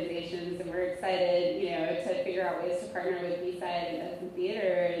cultural organizations, and we're excited, you know, to figure out ways to partner with B-Side and Benson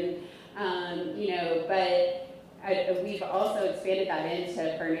Theater, and but we've also expanded that into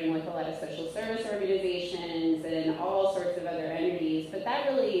partnering with a lot of social service organizations and all sorts of other entities. But that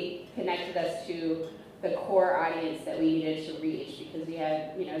really connected us to the core audience that we needed to reach, because we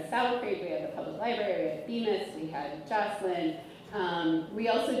had, you know, Saddle Creek, we had the public library, we had Bemis, we had Jocelyn. We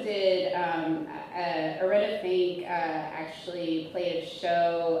also did, Aretta Fink actually played a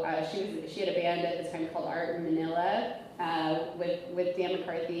show. She had a band at the time called Art in Manila with Dan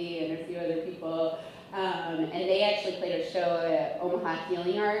McCarthy and a few other people. And they actually played a show at Omaha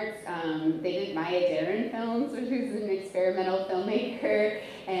Healing Arts. They did Maya Deren Films, which is an experimental filmmaker,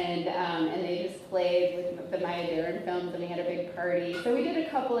 and they just played with the Maya Deren films, and we had a big party. So we did a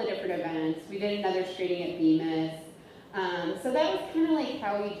couple of different events. We did another screening at Bemis. So that was kind of like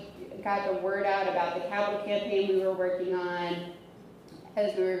how we got the word out about the capital campaign we were working on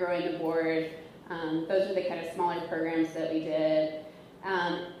as we were growing the board. Those were the kind of smaller programs that we did.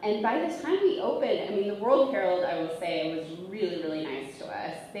 And by the time we opened, I mean, the World Herald, I will say, was really, really nice to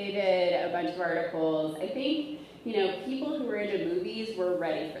us. They did a bunch of articles. I think, you know, people who were into movies were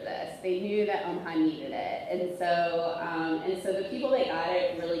ready for this. They knew that Omaha needed it. And so the people that got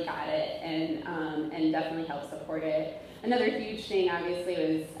it really got it, and definitely helped support it. Another huge thing, obviously,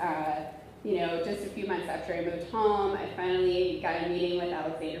 was just a few months after I moved home, I finally got a meeting with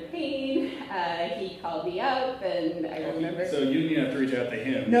Alexander Payne. He called me up, and I remember. So you didn't have to reach out to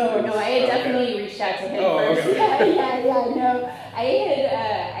him. No, I had definitely reached out to him first. Okay. No. I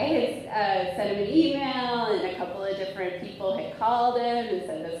had sent him an email, and a couple of different people had called him and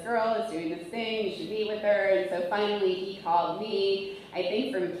said, this girl is doing this thing, you should meet with her. And so finally he called me, I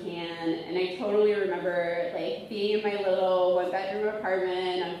think from Cannes, and I totally remember like being in my little 1-bedroom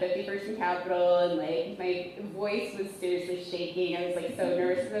apartment on 51st and Capitol, and like my voice was seriously shaking. I was like so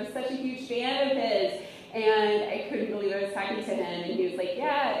nervous because I was such a huge fan of his. And I couldn't believe I was talking to him, and he was like,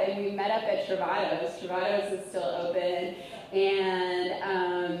 yeah, and we met up at Travados. Travados is still open, and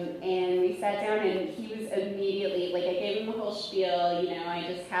we sat down, and he was immediately, like, I gave him the whole spiel, I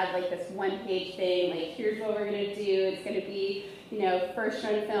just had, like, this one-page thing, like, here's what we're going to do, it's going to be,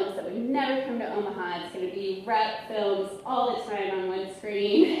 first-run films that would never come to Omaha, it's going to be rep films all the time on one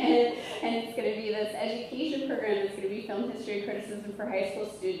screen, and it's going to be this education program that's going to be film history and criticism for high school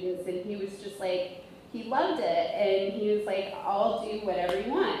students, and he was just like, he loved it, and he was like, I'll do whatever you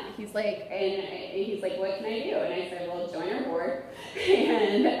want. He's like, what can I do? And I said, well, join our board,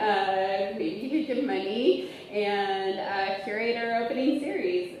 and maybe you could give money, and curate our opening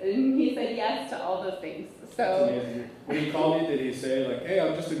series. And he said yes to all those things. So when he called you, did he say like, hey,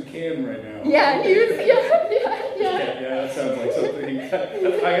 I'm just in Cannes right now? Yeah, he was, Yeah, that sounds like something.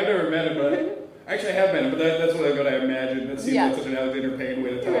 I have never met him, but actually I have met him, but that's what I imagine. That seems like such an Alexander Payne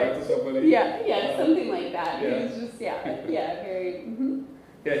way to talk to somebody. Yeah, something like that. It was just, very. Mm-hmm.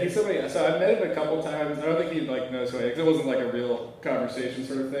 Yeah, he's somebody. So I met him a couple times. I don't think he'd like know somebody because it wasn't like a real conversation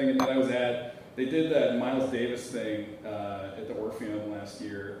sort of thing. And then they did that Miles Davis thing at the Orpheum last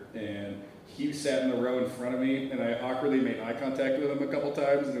year, and he sat in the row in front of me, and I awkwardly made eye contact with him a couple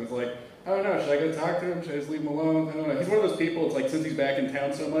times, and it was like, I don't know, should I go talk to him? Should I just leave him alone? I don't know. He's one of those people, it's like since he's back in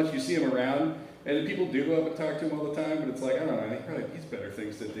town so much, you see him around, and then people do go up and talk to him all the time, but it's like, I don't know, he's better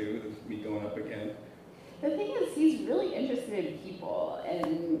things to do than me going up again. The thing is, he's really interested in people,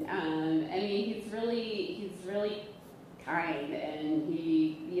 and he's really kind, and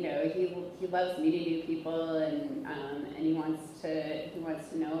he loves meeting new people, and he wants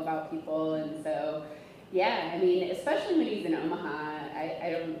to know about people, and so especially when he's in Omaha,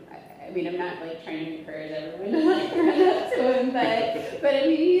 I'm not like trying to encourage everyone to like run up to him, but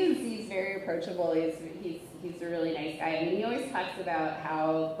he's very approachable. He's a really nice guy. He always talks about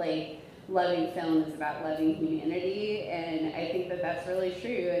how like loving film is about loving humanity, and I think that that's really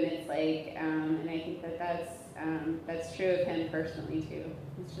true. And it's like, and I think that that's true of him personally too.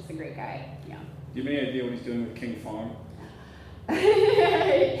 He's just a great guy. Yeah. Do you have any idea what he's doing with King Fong?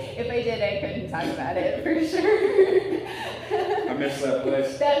 If I did, I couldn't talk about it for sure. I miss that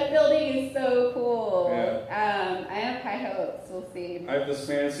place. That building is so cool. Yeah. I have high hopes. We'll see. I have this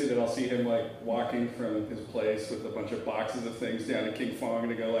fantasy that I'll see him like walking from his place with a bunch of boxes of things down to King Fong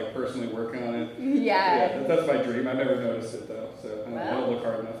to go like personally work on it. Yeah. That's my dream. I never noticed it though, so I don't look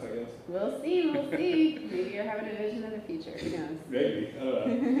hard enough, I guess. We'll see. Maybe you're having a vision of the future. Who knows? Maybe. I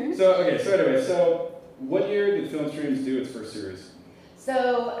don't know. So what year did Film Streams do its first series?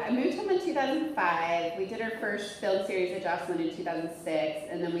 So I moved home in 2005. We did our first film series at Jocelyn in 2006,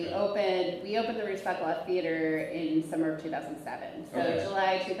 and then we opened the Roosevelt Theater in summer of 2007. So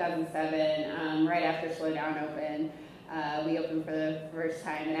July 2007, right after Slow Down opened, we opened for the first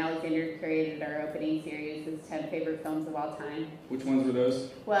time, and Alexander curated our opening series, his 10 favorite films of all time. Which ones were those?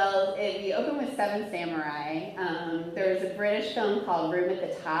 Well, we opened with Seven Samurai. There was a British film called Room at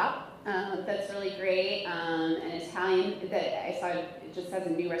the Top. That's really great. An Italian that I saw, it just has a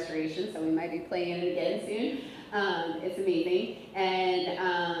new restoration, so we might be playing it again soon. It's amazing.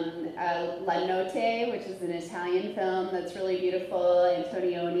 And La Notte, which is an Italian film that's really beautiful.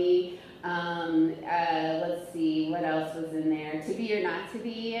 Antonioni. Let's see, what else was in there? To Be or Not to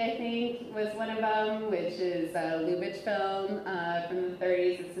Be, I think, was one of them, which is a Lubitsch film from the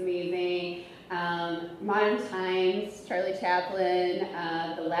 30s. It's amazing. Modern Times, Charlie Chaplin,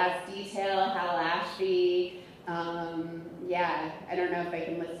 The Last Detail, Hal Ashby. I don't know if I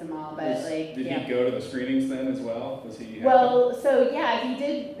can list them all, but did he go to the screenings then as well? Was he? He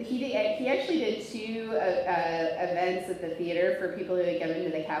did. He actually did 2 events at the theater for people who had given to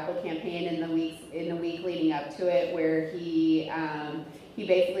the Capital campaign in the week leading up to it, where he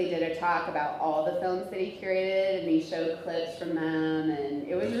basically did a talk about all the films that he curated, and he showed clips from them, and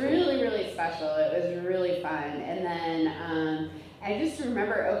it was really, really special. It was really fun. And then I just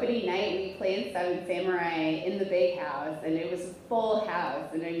remember opening night, we played Seven Samurai in the Bakehouse, and it was a full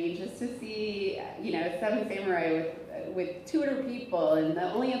house. And just to see, Seven Samurai with 200 people, and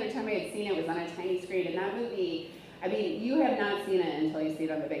the only other time I had seen it was on a tiny screen. And that movie, I mean, you have not seen it until you see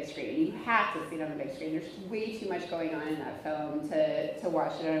it on the big screen. You have to see it on the big screen. There's way too much going on in that film to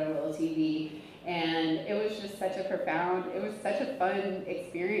watch it on a little TV. And it was just such a fun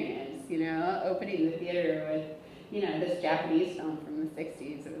experience, you know, opening the theater with, you know, this Japanese film from the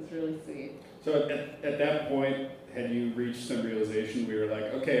 60s. It was really sweet. So at that point, had you reached some realization where you were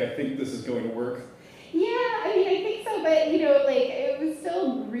like, okay, I think this is going to work? Yeah, I mean, I think so, but, you know, like, it was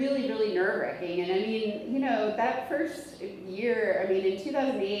still really, really nerve-wracking. And I mean, you know, that first year, I mean, in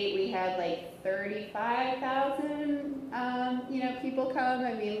 2008, we had like 35,000, you know, people come.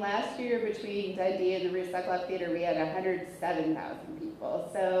 I mean, last year between Dundee and the Rusacloff Theater, we had 107,000 people.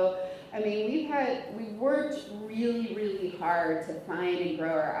 So, I mean, we worked really, really hard to find and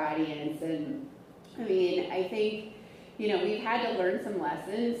grow our audience. And I mean, I think, you know, we've had to learn some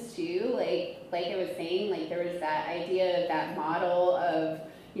lessons too. Like I was saying, like there was that idea of that model of,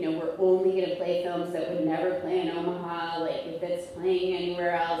 you know, we're only going to play films that would never play in Omaha. Like if it's playing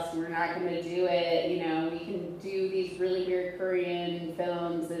anywhere else, we're not going to do it. You know, we can do these really weird Korean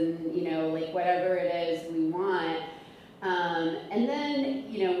films and, you know, like whatever it is we want. And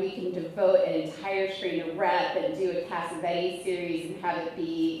then, you know, we can devote an entire screen to rep and do a Cassavetes series and have it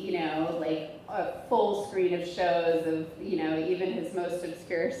be, you know, like a full screen of shows of, you know, even his most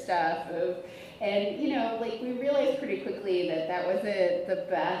obscure stuff. And, you know, like we realized pretty quickly that that wasn't the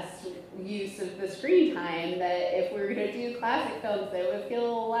best use of the screen time, that if we were going to do classic films, it would feel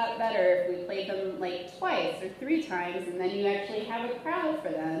a lot better if we played them like twice or 3 times, and then you actually have a crowd for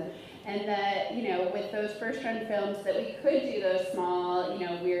them. And that, you know, with those first-run films, that we could do those small, you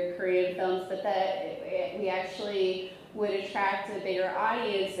know, weird Korean films, but that we actually would attract a bigger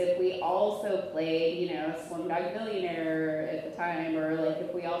audience if we also played, you know, Slumdog Millionaire at the time, or like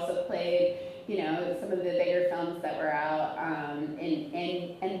if we also played, you know, some of the bigger films that were out, and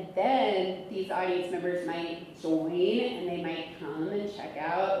then these audience members might join, and they might come and check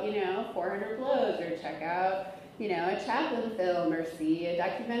out, you know, 400 Blows, or check out, you know, a Chaplin film, or see a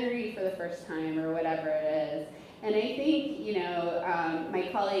documentary for the first time, or whatever it is. And I think, you know, my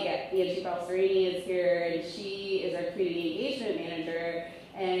colleague Angie Balserini is here, and she is our community engagement manager.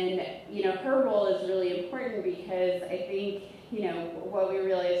 And, you know, her role is really important because I think, you know, what we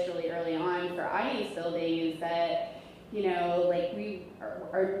realized really early on for audience building is that, you know, like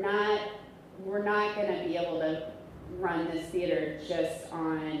we're not going to be able to run this theater just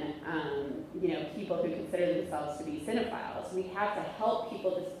on, you know, people who consider themselves to be cinephiles. We have to help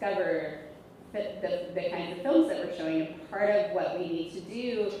people discover the kinds of films that we're showing. And part of what we need to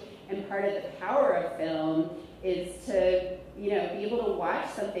do, and part of the power of film, is to, you know, be able to watch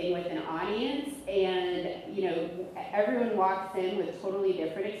something with an audience, and, you know, everyone walks in with totally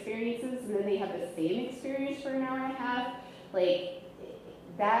different experiences, and then they have the same experience for an hour and a half. Like,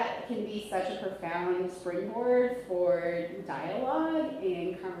 that can be such a profound springboard for dialogue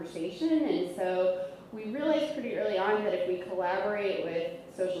and conversation. And so we realized pretty early on that if we collaborate with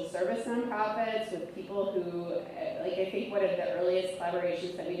social service nonprofits, with people who, like I think one of the earliest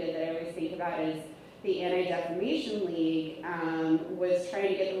collaborations that we did that I always think about is the Anti-Defamation League, was trying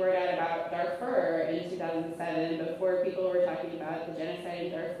to get the word out about Darfur in 2007, before people were talking about the genocide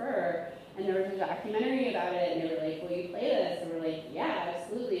in Darfur. And there was a documentary about it, and they were like, will you play this? And we're like, yeah,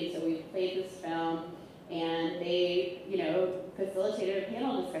 absolutely. So we played this film, and they, you know, facilitated a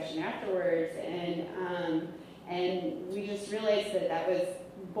panel discussion afterwards. And we just realized that that was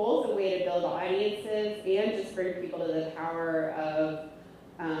both a way to build audiences and just bring people to the power of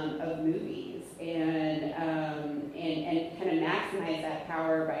movies, and kind of maximize that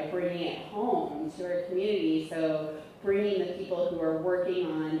power by bringing it home to our community. So bringing the people who are working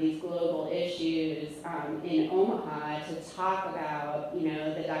on these global issues in Omaha to talk about, you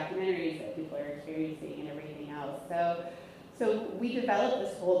know, the documentaries that people are experiencing and everything else. So we developed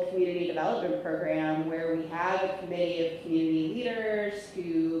this whole community development program where we have a committee of community leaders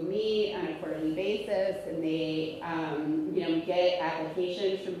who meet on a quarterly basis, and they, you know, get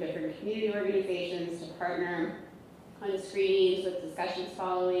applications from different community organizations to partner on screenings with discussions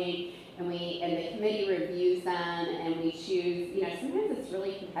following. And the committee reviews them, and we choose, you know, sometimes it's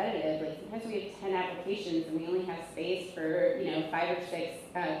really competitive. Like sometimes we have 10 applications and we only have space for, you know, 5 or 6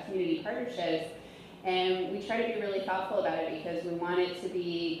 community partnerships. And we try to be really thoughtful about it because we want it to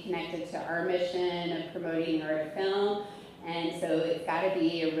be connected to our mission of promoting the art of film. And so it's got to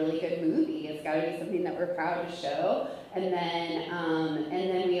be a really good movie. It's got to be something that we're proud to show. And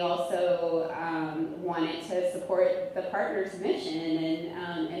then we also want it to support the partner's mission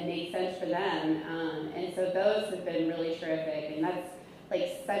and make sense for them. And so those have been really terrific. And that's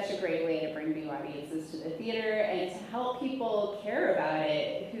like such a great way to bring new audiences to the theater and to help people care about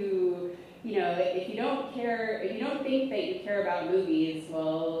it who, if you don't think that you care about movies,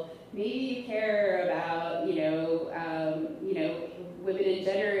 well, maybe you care about, women and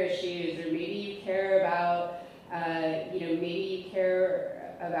gender issues, or maybe you care about,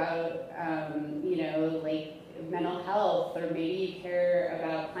 like mental health, or maybe you care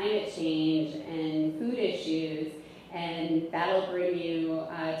about climate change and food issues, and that'll bring you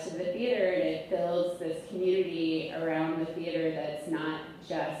to the theater, and it builds this community around the theater that's not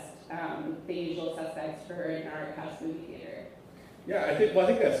just the usual suspects for an art house movie theater. Yeah, I think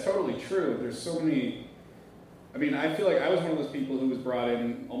that's totally true. There's so many. I mean, I feel like I was one of those people who was brought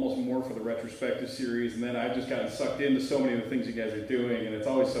in almost more for the retrospective series, and then I've just gotten sucked into so many of the things you guys are doing, and it's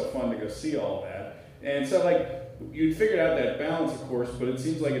always so fun to go see all of that. And so, you'd figured out that balance, of course, but it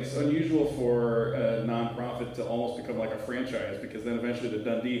seems like it's unusual for a nonprofit to almost become like a franchise, because then eventually the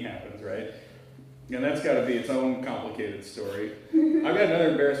Dundee happens, right? And that's got to be its own complicated story. I've got another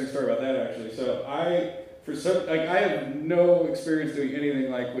embarrassing story about that, actually. So I have no experience doing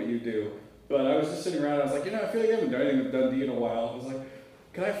anything like what you do. But I was just sitting around, and I was like, I feel like I haven't done anything with Dundee in a while. I was like,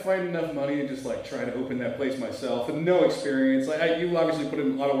 can I find enough money to just try to open that place myself? And no experience. You obviously put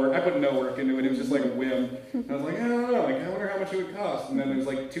in a lot of work. I put no work into it. It was just like a whim. And I was like, I don't know. I wonder how much it would cost. And then it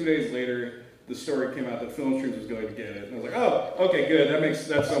was 2 days later, the story came out that Film Streams was going to get it. And I was like, oh, okay, good.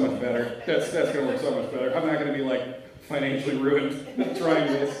 That's so much better. That's going to work so much better. I'm not going to be financially ruined trying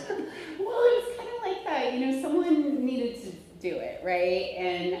this. Well, it was kind of like that. Someone needed to do it, right?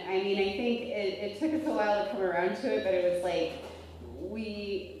 And I mean, I think it took us a while to come around to it, but it was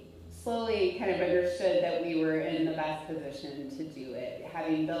we slowly kind of understood that we were in the best position to do it,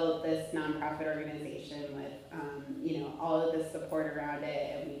 having built this nonprofit organization with, all of the support around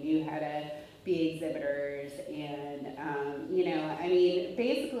it, and we knew how to be exhibitors, and,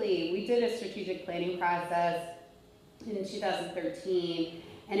 basically we did a strategic planning process in 2013,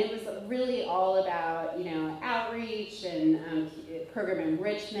 and it was really all about, outreach and program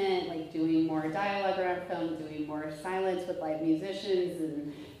enrichment, doing more dialogue around film, doing more silence with live musicians,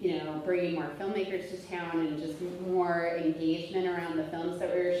 and, bringing more filmmakers to town, and just more engagement around the films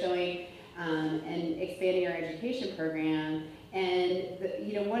that we were showing, and expanding our education program. And,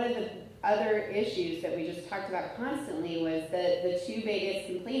 one of the other issues that we just talked about constantly was that the two biggest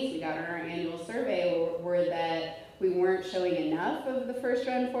complaints we got on our annual survey were that we weren't showing enough of the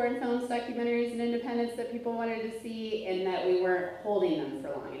first-run foreign films, documentaries, and independents that people wanted to see, and that we weren't holding them for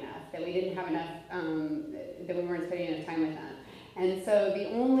long enough, that we didn't have enough, that we weren't spending enough time with them. And so the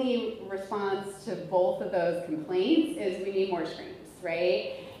only response to both of those complaints is we need more screens,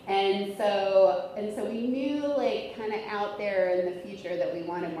 right? And so we knew, kind of out there in the future, that we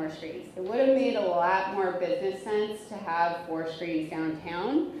wanted more screens. It would have made a lot more business sense to have 4 screens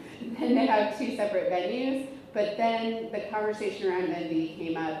downtown than to have 2 separate venues. But then the conversation around Dundee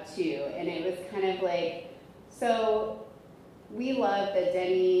came up too, and it was kind of so we love that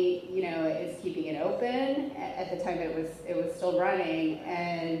Denny, is keeping it open. At the time, it was still running,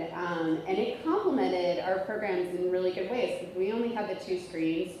 and it complemented our programs in really good ways, because we only had the 2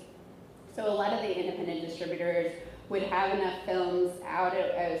 screens. So a lot of the independent distributors would have enough films out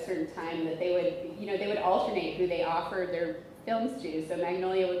at a certain time that they would alternate who they offered their films to. So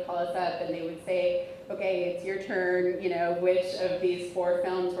Magnolia would call us up, and they would say, okay, it's your turn, which of these 4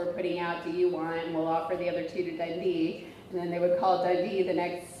 films we're putting out do you want? And we'll offer the other 2 to Dundee. And then they would call Dundee the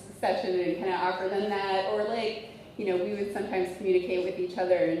next session and kind of offer them that. Or we would sometimes communicate with each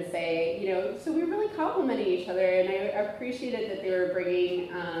other and say, so we were really complimenting each other, and I appreciated that they were bringing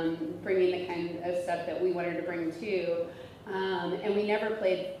the kind of stuff that we wanted to bring too. And we never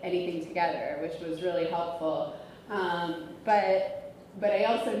played anything together, which was really helpful. But I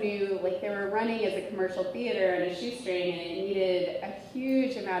also knew they were running as a commercial theater and a shoestring, and it needed a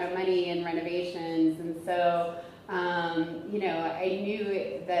huge amount of money in renovations. And so, I knew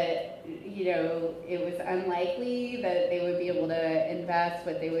that, it was unlikely that they would be able to invest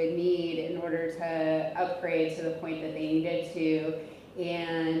what they would need in order to upgrade to the point that they needed to.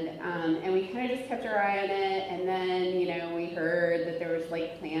 And we kind of just kept our eye on it, and then we heard that there was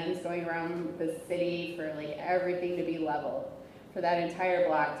plans going around the city for everything to be leveled, for that entire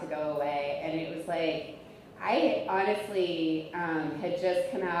block to go away. And it was I honestly had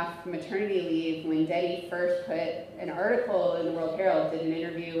just come off maternity leave when Denny first put an article in the World Herald, did an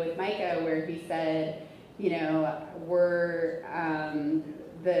interview with Micah, where he said, we're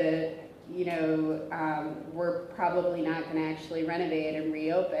we're probably not going to actually renovate and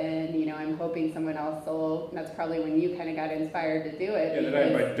reopen. I'm hoping someone else will. That's probably when you kind of got inspired to do it. Yeah, then I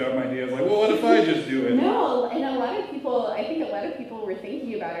had my dumb idea of like, well, what if I just do it? No, and I think a lot of people were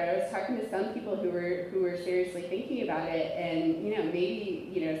thinking about it. I was talking to some people who were seriously thinking about it, and maybe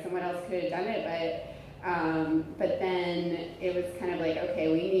someone else could have done it, but then it was kind of like,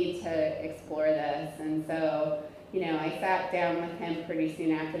 okay, we need to explore this, and so. I sat down with him pretty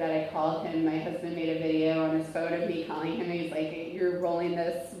soon after that. I called him. My husband made a video on his phone of me calling him. He's like, "You're rolling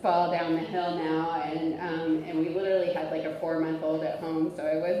this ball down the hill now," and we literally had like a 4-month-old at home, so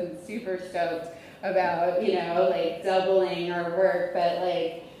I wasn't super stoked about doubling our work, but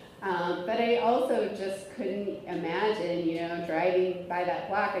I also just couldn't imagine driving by that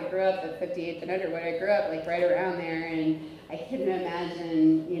block. I grew up at 58th and Underwood. I grew up like right around there, and I couldn't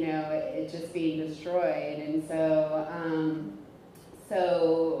imagine, it just being destroyed. And so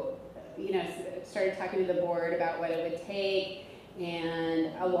started talking to the board about what it would take.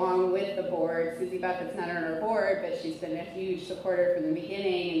 And along with the board, Susie Buffett's not on our board, but she's been a huge supporter from the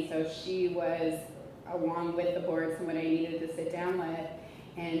beginning. And so she was, along with the board, someone I needed to sit down with.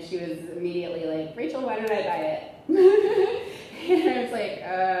 And she was immediately like, "Rachel, why don't I buy it?" And I was like,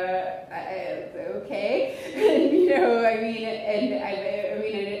 okay.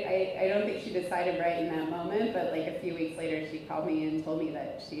 I don't think she decided right in that moment, but like a few weeks later, she called me and told me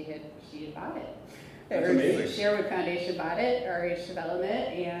that she had bought it. That's amazing. Sherwood Foundation bought it, RH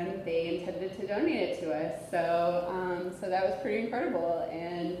Development, and they intended to donate it to us. So that was pretty incredible.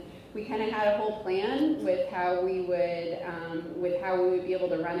 And we kind of had a whole plan with how we would be able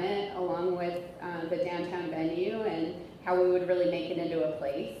to run it, along with the downtown venue, and how we would really make it into a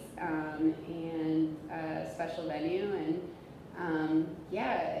place and a special venue. And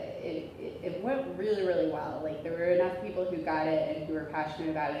it went really, really well. Like, there were enough people who got it and who were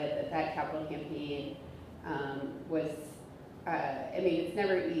passionate about it that capital campaign was. It's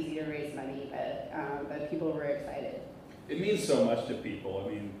never easy to raise money, but people were excited. It means so much to people.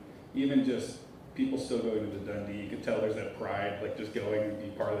 Even just people still going to the Dundee, you could tell there's that pride, like just going and be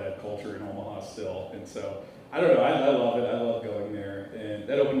part of that culture in Omaha still. And so, I don't know, I love it. I love going there. And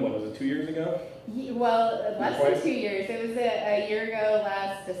that opened, what was it, 2 years ago? Well, less than 2 years. It was a year ago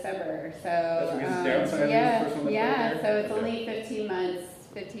last December. So that's because downsizing the first one. Yeah, so it's only 15 months.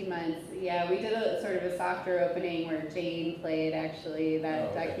 15 months. Yeah, we did a sort of a softer opening where Jane played actually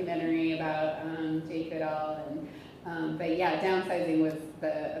that documentary about Jane Goodall, and but yeah, downsizing was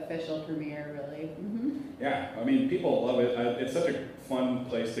the official premiere, really. Mm-hmm. Yeah, people love it. It's such a fun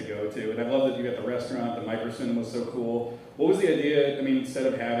place to go to, and I love that you got the restaurant. The micro cinema was so cool. What was the idea? Instead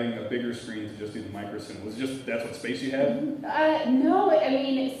of having a bigger screen to just do the micro cinema, was it just that's what space you had? No,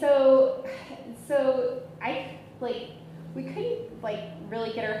 so I we couldn't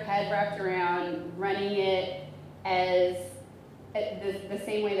really get our head wrapped around running it as the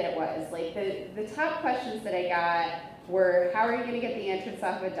same way that it was. Like the top questions that I got were, how are you going to get the entrance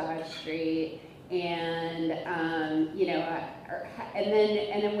off of Dodge Street? And and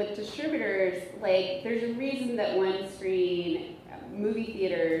then with distributors, there's a reason that one screen movie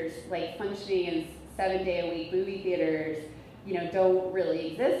theaters, functioning as 7-day-a-week movie theaters, don't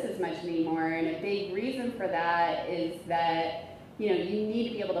really exist as much anymore. And a big reason for that is that, you need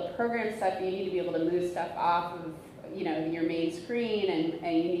to be able to program stuff, you need to be able to move stuff off of, your main screen,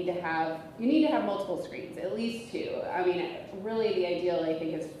 and you need to have multiple screens, at least 2. Really the ideal, I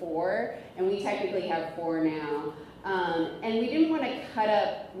think, is 4, and we technically have 4 now. And we didn't want to cut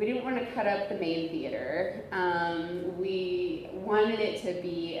up the main theater. We wanted it to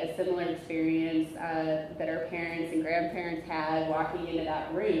be a similar experience that our parents and grandparents had walking into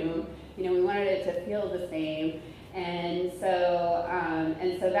that room. We wanted it to feel the same. And so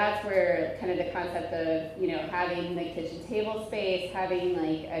that's where kind of the concept of, having the kitchen table space, having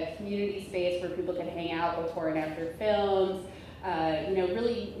a community space where people can hang out before and after films,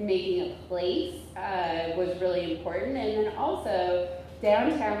 really making a place was really important. And then also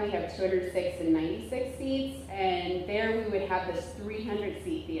downtown we have 206 and 96 seats, and there we would have this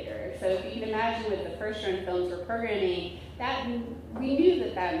 300-seat theater. So if you can imagine, with the first run films we're programming, that we knew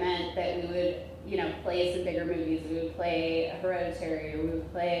that meant that we would play some bigger movies. We would play Hereditary, or we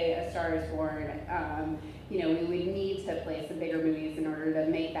would play A Star Is Born. We would need to play some bigger movies in order to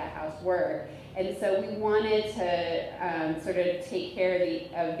make that house work. And so we wanted to sort of take care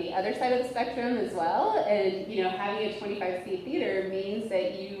of the other side of the spectrum as well. And having a 25-seat theater means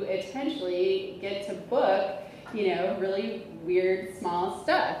that you potentially get to book really weird small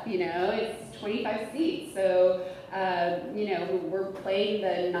stuff. It's 25 seats, so we're playing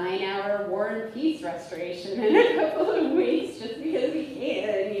the 9-hour War and Peace restoration in a couple of weeks just because we can.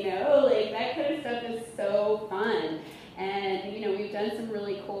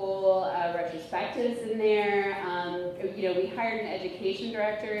 electives in there. We hired an education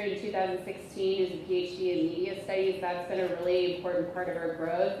director in 2016 who's a PhD in media studies. That's been a really important part of our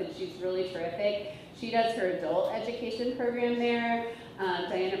growth, and she's really terrific. She does her adult education program there,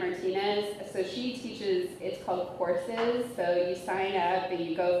 Diana Martinez. So she teaches, it's called courses. So you sign up and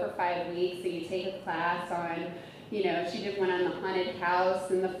you go for 5 weeks and you take a class on, she did one on the haunted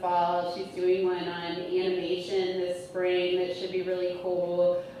house in the fall. She's doing one on animation this spring that should be really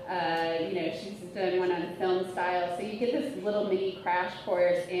cool. She's done one on film style. So you get this little mini crash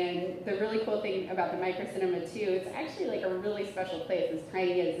course, and the really cool thing about the Micro Cinema too, it's actually like a really special place, as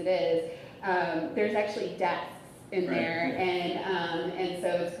tiny as it is. There's actually desks in there, and so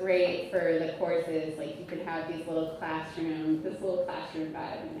it's great for the courses. Like you can have this little classroom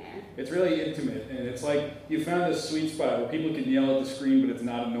vibe in there. It's really intimate, and it's like you found this sweet spot where people can yell at the screen, but it's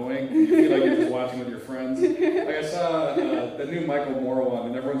not annoying. You feel like you're just watching with your friends. Like I saw the new Michael Moore one,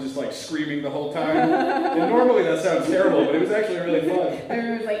 and everyone's just like screaming the whole time. And normally that sounds terrible, but it was actually really fun.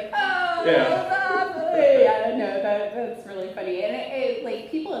 Everyone was like, "Oh, yeah, no, that's really funny." And it like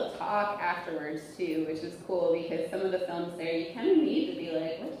people talk afterwards too, which is cool because some of the films there you kind of need to be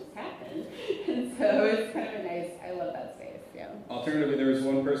like, "What just happened?" And so it's kind of a nice. I love that space. Yeah. Alternatively, there was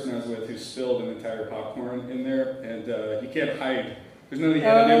one person I was with who spilled an entire popcorn in there, and you can't hide. There's no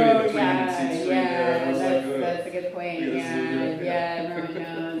anonymity between seats. That's a good point. Yeah, Roman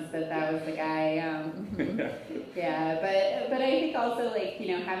Jones, that was the guy. But I think also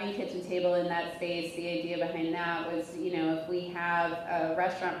having a kitchen table in that space, the idea behind that was, if we have a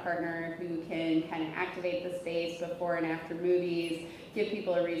restaurant partner who can kind of activate the space before and after movies, give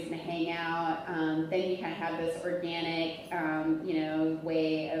people a reason to hang out, then you kind of have this organic,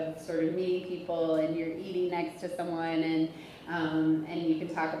 way of sort of meeting people, and you're eating next to someone, and you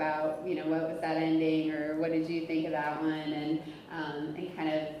can talk about, what was that ending, or what did you think of that one, and kind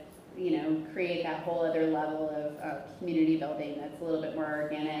of, create that whole other level of community building that's a little bit more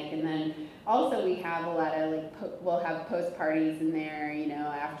organic. And then also we have a lot of we'll have post parties in there,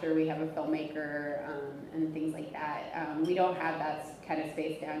 after we have a filmmaker and things like that. We don't have that kind of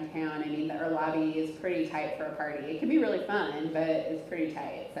space downtown. I mean, our lobby is pretty tight for a party. It can be really fun, but it's pretty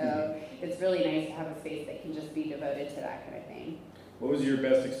tight. So it's really nice to have a space that can just be devoted to that kind of thing. What was your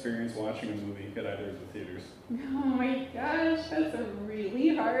best experience watching a movie at either of the theaters? Oh my gosh, that's a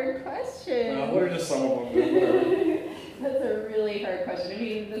really hard question. What are just some of them? That's a really hard question. I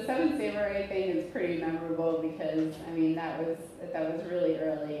mean, the Seven Samurai thing is pretty memorable because, I mean, that was really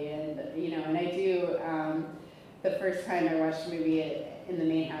early, and and I do. The first time I watched a movie in the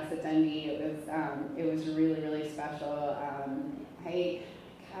main house at Dundee, it was really, really special.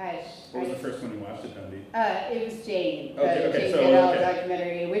 What was the first one you watched at Dundee? It was Jane. Okay, Jane Goodall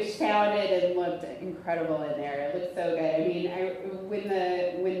documentary, which sounded and looked incredible in there. It looked so good. I mean, when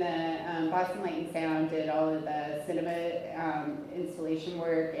the Boston Light and Sound did all of the cinema installation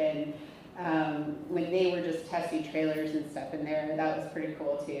work, and when they were just testing trailers and stuff in there, that was pretty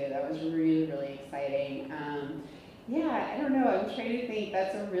cool too. That was really, really exciting. I don't know. I'm trying to think.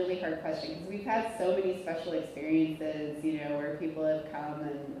 That's a really hard question because we've had so many special experiences, where people have come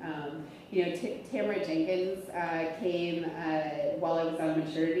and, Tamara Jenkins came while I was on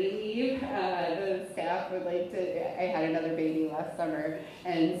maternity leave. The staff would I had another baby last summer,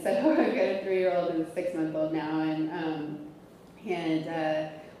 and so I've got a 3-year-old and a 6-month-old now, and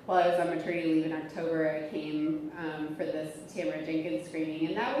while I was on maternity leave in October, I came for this Tamara Jenkins screening,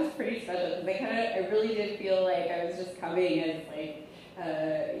 and that was pretty special because I really did feel like I was just coming as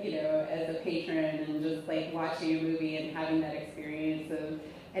as a patron and just watching a movie and having that experience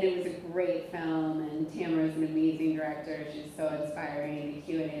and it was a great film, and Tamara's an amazing director. She's so inspiring. The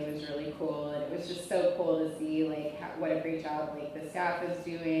Q&A was really cool, and it was just so cool to see what a great job the staff is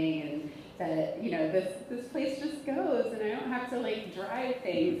doing, and that this place just goes, and I don't have to drive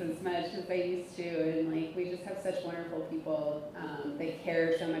things as much as I used to, and we just have such wonderful people that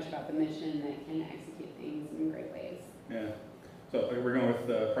care so much about the mission that can execute things in great ways. Yeah. So we're going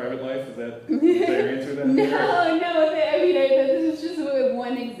with private life? Is that your answer then? No. I mean, this is just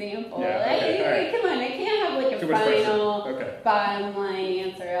one example. Yeah, come on, I can't have a final bottom line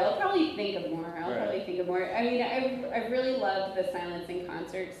answer. I'll probably think of more. I mean, I've really loved the silence and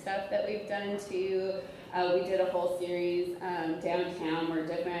concert stuff that we've done too. We did a whole series downtown where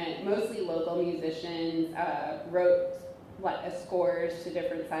mostly local musicians wrote scores to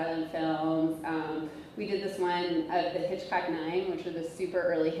different silent films. We did this one of the Hitchcock 9, which are the super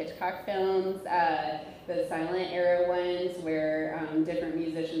early Hitchcock films, the silent era ones where different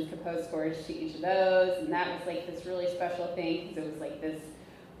musicians composed scores to each of those, and that was this really special thing because it was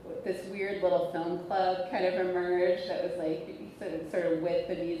this this weird little film club kind of emerged that was like sort of with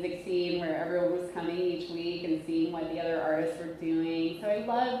the music scene, where everyone was coming each week and seeing what the other artists were doing. So I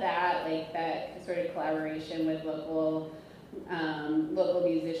love that, like that sort of collaboration with local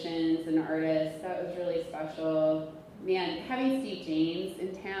musicians and artists. That was really special. Man, having Steve James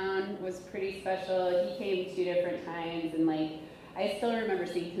in town was pretty special. He came 2 different times, and like I still remember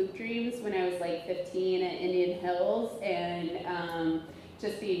seeing Hoop Dreams when I was like 15 at Indian Hills, and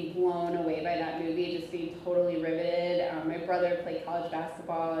just being blown away by that movie, just being totally riveted. My brother played college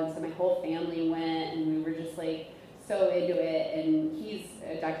basketball, and so my whole family went, and we were just like so into it. And he's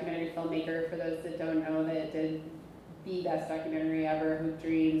a documentary filmmaker, for those that don't know, that did the best documentary ever, Hoop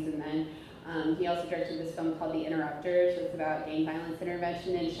Dreams, and then he also directed this film called The Interrupters. It's about gang violence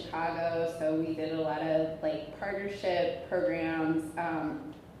intervention in Chicago. So we did a lot of like partnership programs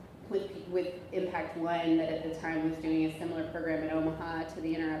with Impact One, that at the time was doing a similar program in Omaha to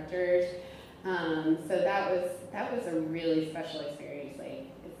The Interrupters. So that was a really special experience.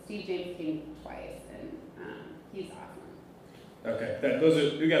 Like Steve James came twice, and he's awesome.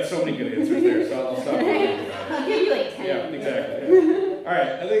 Okay, we got so many good answers there, so I'll stop. I'll give you like 10. Yeah, exactly. Yeah. All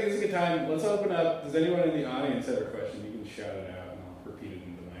right, I think it's a good time. Let's open up. Does anyone in the audience have a question? You can shout it out, and I'll repeat it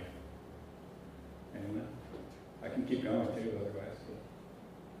into the mic. Anyone? I can keep going too, otherwise.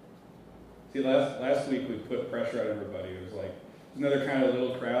 See, last week we put pressure on everybody. It was like another kind of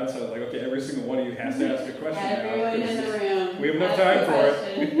little crowd, so I was like, okay, every single one of you has to ask a question. Everyone in the room. We have enough time for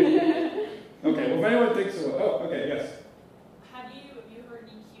it. Okay, well, if anyone thinks so. Oh, okay, yes. Have you heard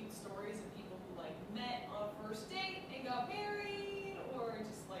any cute stories of people who like met on a first date and got married, or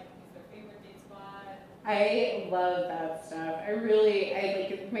just like is their favorite date spot? I love that stuff. I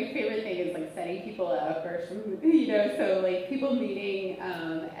like, my favorite thing is like setting people up, or some, so like people meeting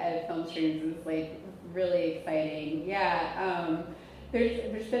at film streams is like really exciting. Yeah.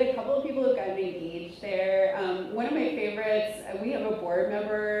 There's been a couple of people who've gotten engaged there. One of my favorites, we have a board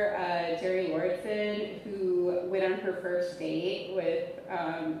member, Jerry Lordson, who went on her first date with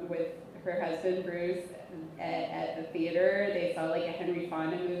her husband Bruce at the theater. They saw like a Henry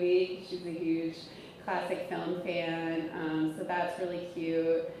Fonda movie. She's a huge classic film fan, so that's really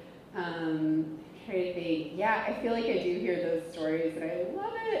cute. Trying to think. Yeah, I feel like I do hear those stories, and I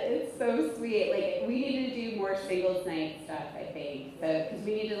love it. It's so sweet. Like, we need to do more singles night stuff, I think, because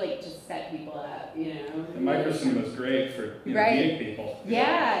we need to like just set people up, The microsync was great for meeting people.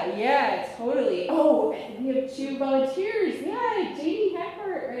 Yeah, totally. Oh, we have 2 volunteers. Yeah, Jamie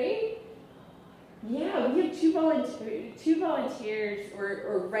Hackbart, right? Yeah, we have 2 volunteers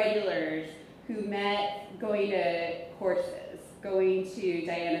or regulars who met going to courses, going to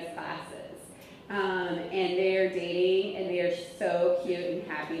Diana's classes. And they are dating, and they are so cute and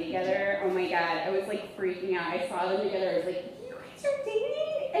happy together. Oh my God, I was like freaking out. I saw them together. I was like, you guys are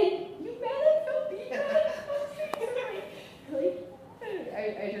dating, and you met at film theater?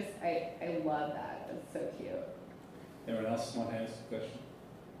 I love that. That's so cute. Anyone else want to ask a question?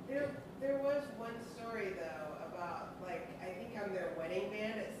 There was one story though about I think on their wedding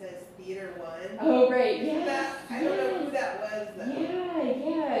band it says Theater One. Oh right, yeah. I don't know who that was though.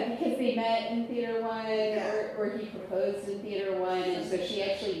 Yeah, because they met in Theater One, or he proposed in Theater One, and so she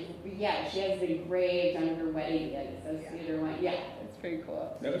actually, she has it engraved on her wedding band. It says Theater One. Yeah, that's pretty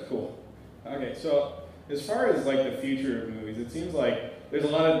cool. That was cool. Okay, so as far as the future of movies, it seems like there's a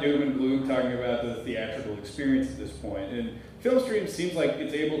lot of doom and gloom talking about the theatrical experience at this point. And Filmstream seems like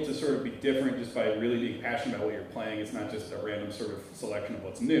it's able to sort of be different just by really being passionate about what you're playing. It's not just a random sort of selection of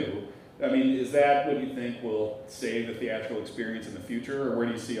what's new. I mean, is that what you think will save the theatrical experience in the future, or where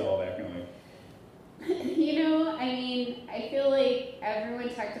do you see all that going? I feel like everyone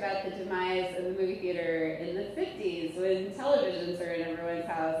talked about the demise of the movie theater in the 50s when televisions were in everyone's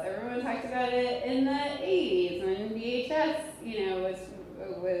house. Everyone talked about it in the 80s when VHS,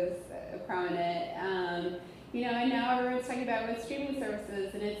 was prominent. And now everyone's talking about it with streaming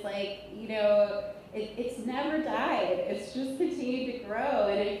services, and it's like, it's never died. It's just continued to grow,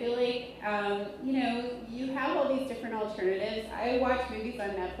 and I feel like, you have all these different alternatives. I watch movies on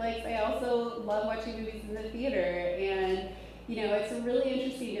Netflix. I also love watching movies in the theater, and, it's a really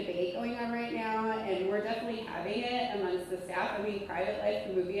interesting debate going on right now, and we're definitely having it amongst the staff. Private Life,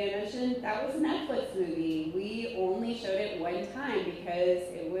 the movie I mentioned, that was a Netflix movie. We only showed it one time because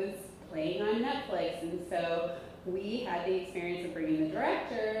it was playing on Netflix, and so we had the experience of bringing the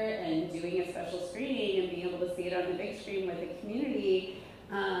director and doing a special screening and being able to see it on the big screen with the community.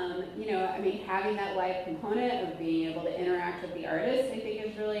 Having that live component of being able to interact with the artist, I think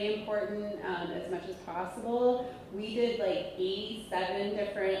is really important as much as possible. We did 87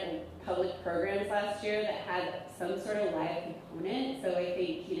 different public programs last year that had some sort of live component. So I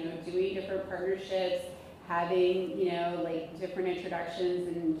think, different partnerships, having, like different introductions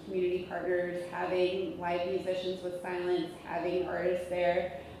and community partners, having live musicians with silence, having artists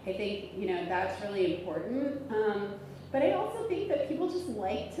there. I think, that's really important. But I also think that people just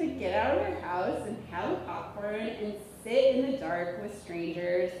like to get out of their house and have a popcorn and sit in the dark with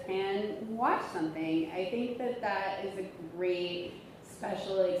strangers and watch something. I think that is a great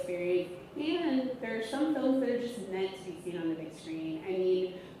special experience. And there are some films that are just meant to be seen on the big screen. I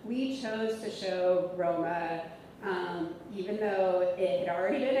mean, we chose to show Roma, even though it had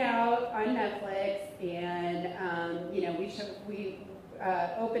already been out on Netflix, and we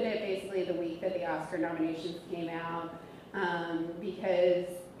opened it basically the week that the Oscar nominations came out, because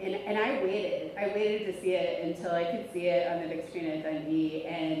I waited to see it until I could see it on the big screen at Dundee,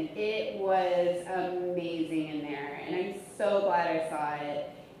 and it was amazing in there, and I'm so glad I saw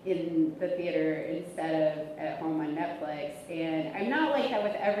it in the theater instead of at home on Netflix. And I'm not like that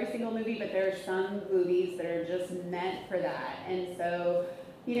with every single movie, but there are some movies that are just meant for that. And so,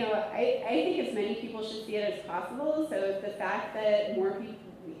 I think as many people should see it as possible. So if the fact that more people,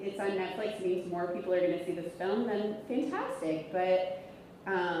 it's on Netflix means more people are going to see this film, then fantastic. But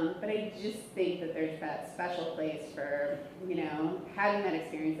I just think that there's that special place for, having that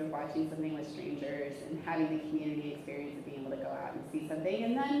experience of watching something with strangers and having the community experience of being able to go out and see something.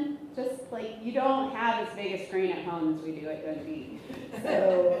 And then just like, you don't have as big a screen at home as we do at Dundee.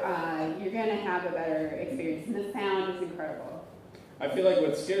 So you're going to have a better experience. And the sound is incredible. I feel like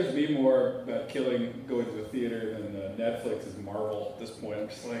what scares me more about going to the theater than Netflix is Marvel at this point. I'm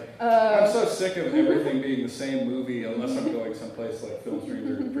just like, I'm so sick of everything being the same movie unless I'm going someplace like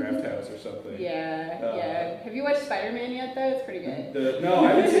Filmstreams or Draft House or something. Yeah. Have you watched Spider-Man yet, though? It's pretty good. No,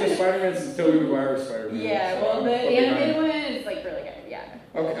 I haven't seen the Spider-Man since Tobey Maguire's Spider-Man. Yeah, so well, the animated one is like really good, yeah.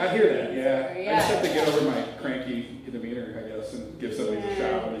 Okay, I hear that, yeah. Yeah. I just have to get over my cranky demeanor, I guess, and give somebody a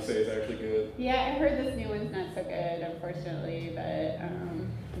shot when they say it's actually good. Yeah, I heard this new one's not so good, unfortunately, but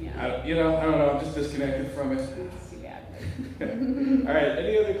yeah. I don't know, I'm just disconnected from it. It's too bad. All right,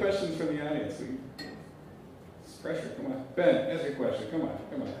 any other questions from the audience? It's pressure, come on. Ben, ask a question, come on.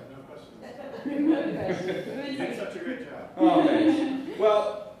 No questions. You did such a great job. Oh, thanks.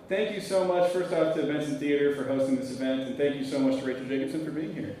 Well, thank you so much, first off, to Benson Theater for hosting this event, and thank you so much to Rachel Jacobson for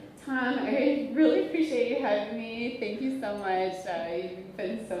being here. Tom, I really appreciate you having me. Thank you so much. You've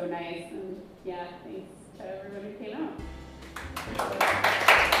been so nice, and yeah, thanks to everybody who came out.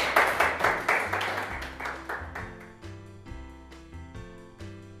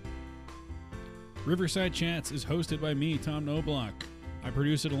 Riverside Chats is hosted by me, Tom Knobloch. I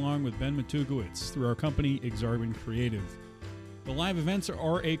produce it along with Ben Matugowitz through our company, Exarban Creative. The live events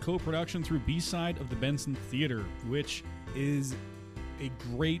are a co-production through B-Side of the Benson Theater, which is a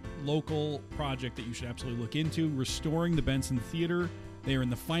great local project that you should absolutely look into. Restoring the Benson Theater. They are in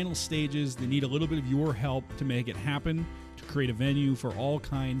the final stages. They need a little bit of your help to make it happen, to create a venue for all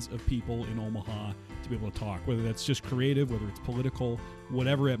kinds of people in Omaha to be able to talk, whether that's just creative, whether it's political,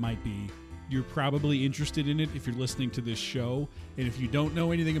 whatever it might be. You're probably interested in it if you're listening to this show. And if you don't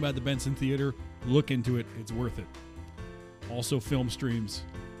know anything about the Benson Theater, look into it. It's worth it. Also, film streams.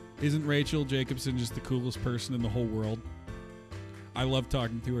 Isn't Rachel Jacobson just the coolest person in the whole world? I love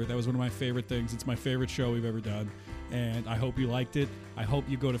talking to her. That was one of my favorite things. It's my favorite show we've ever done. And I hope you liked it. I hope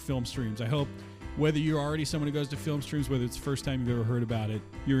you go to film streams. I hope whether you're already someone who goes to film streams, whether it's the first time you've ever heard about it,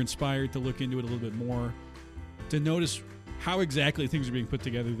 you're inspired to look into it a little bit more, to notice how exactly things are being put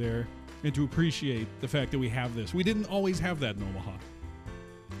together there, and to appreciate the fact that we have this. We didn't always have that in Omaha.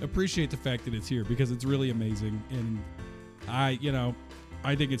 Appreciate the fact that it's here because it's really amazing. And I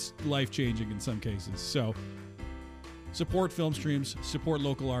think it's life-changing in some cases. So support film streams, support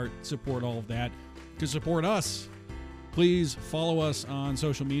local art, support all of that. To support us, please follow us on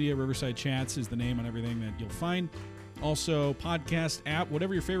social media. Riverside Chats is the name on everything that you'll find. Also, podcast app,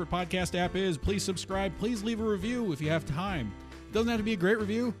 whatever your favorite podcast app is, please subscribe. Please leave a review if you have time. It doesn't have to be a great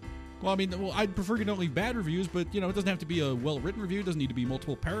review. Well, I'd prefer you don't leave bad reviews, but, it doesn't have to be a well-written review. It doesn't need to be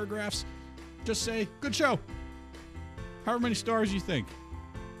multiple paragraphs. Just say, good show. However many stars you think.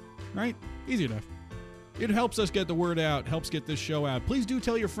 Right? Easy enough. It helps us get the word out, helps get this show out. Please do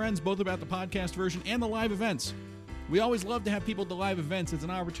tell your friends both about the podcast version and the live events. We always love to have people at the live events. It's an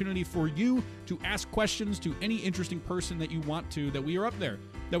opportunity for you to ask questions to any interesting person that you want to, that we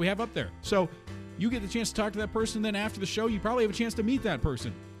have up there. So you get the chance to talk to that person, then after the show, you probably have a chance to meet that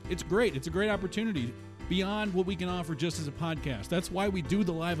person. It's great. It's a great opportunity beyond what we can offer just as a podcast. That's why we do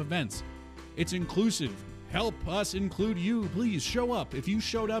the live events. It's inclusive. Help us include you. Please show up. If you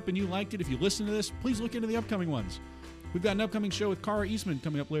showed up and you liked it, if you listen to this, please look into the upcoming ones. We've got an upcoming show with Cara Eastman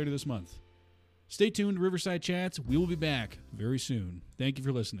coming up later this month. Stay tuned to Riverside Chats. We will be back very soon. Thank you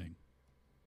for listening.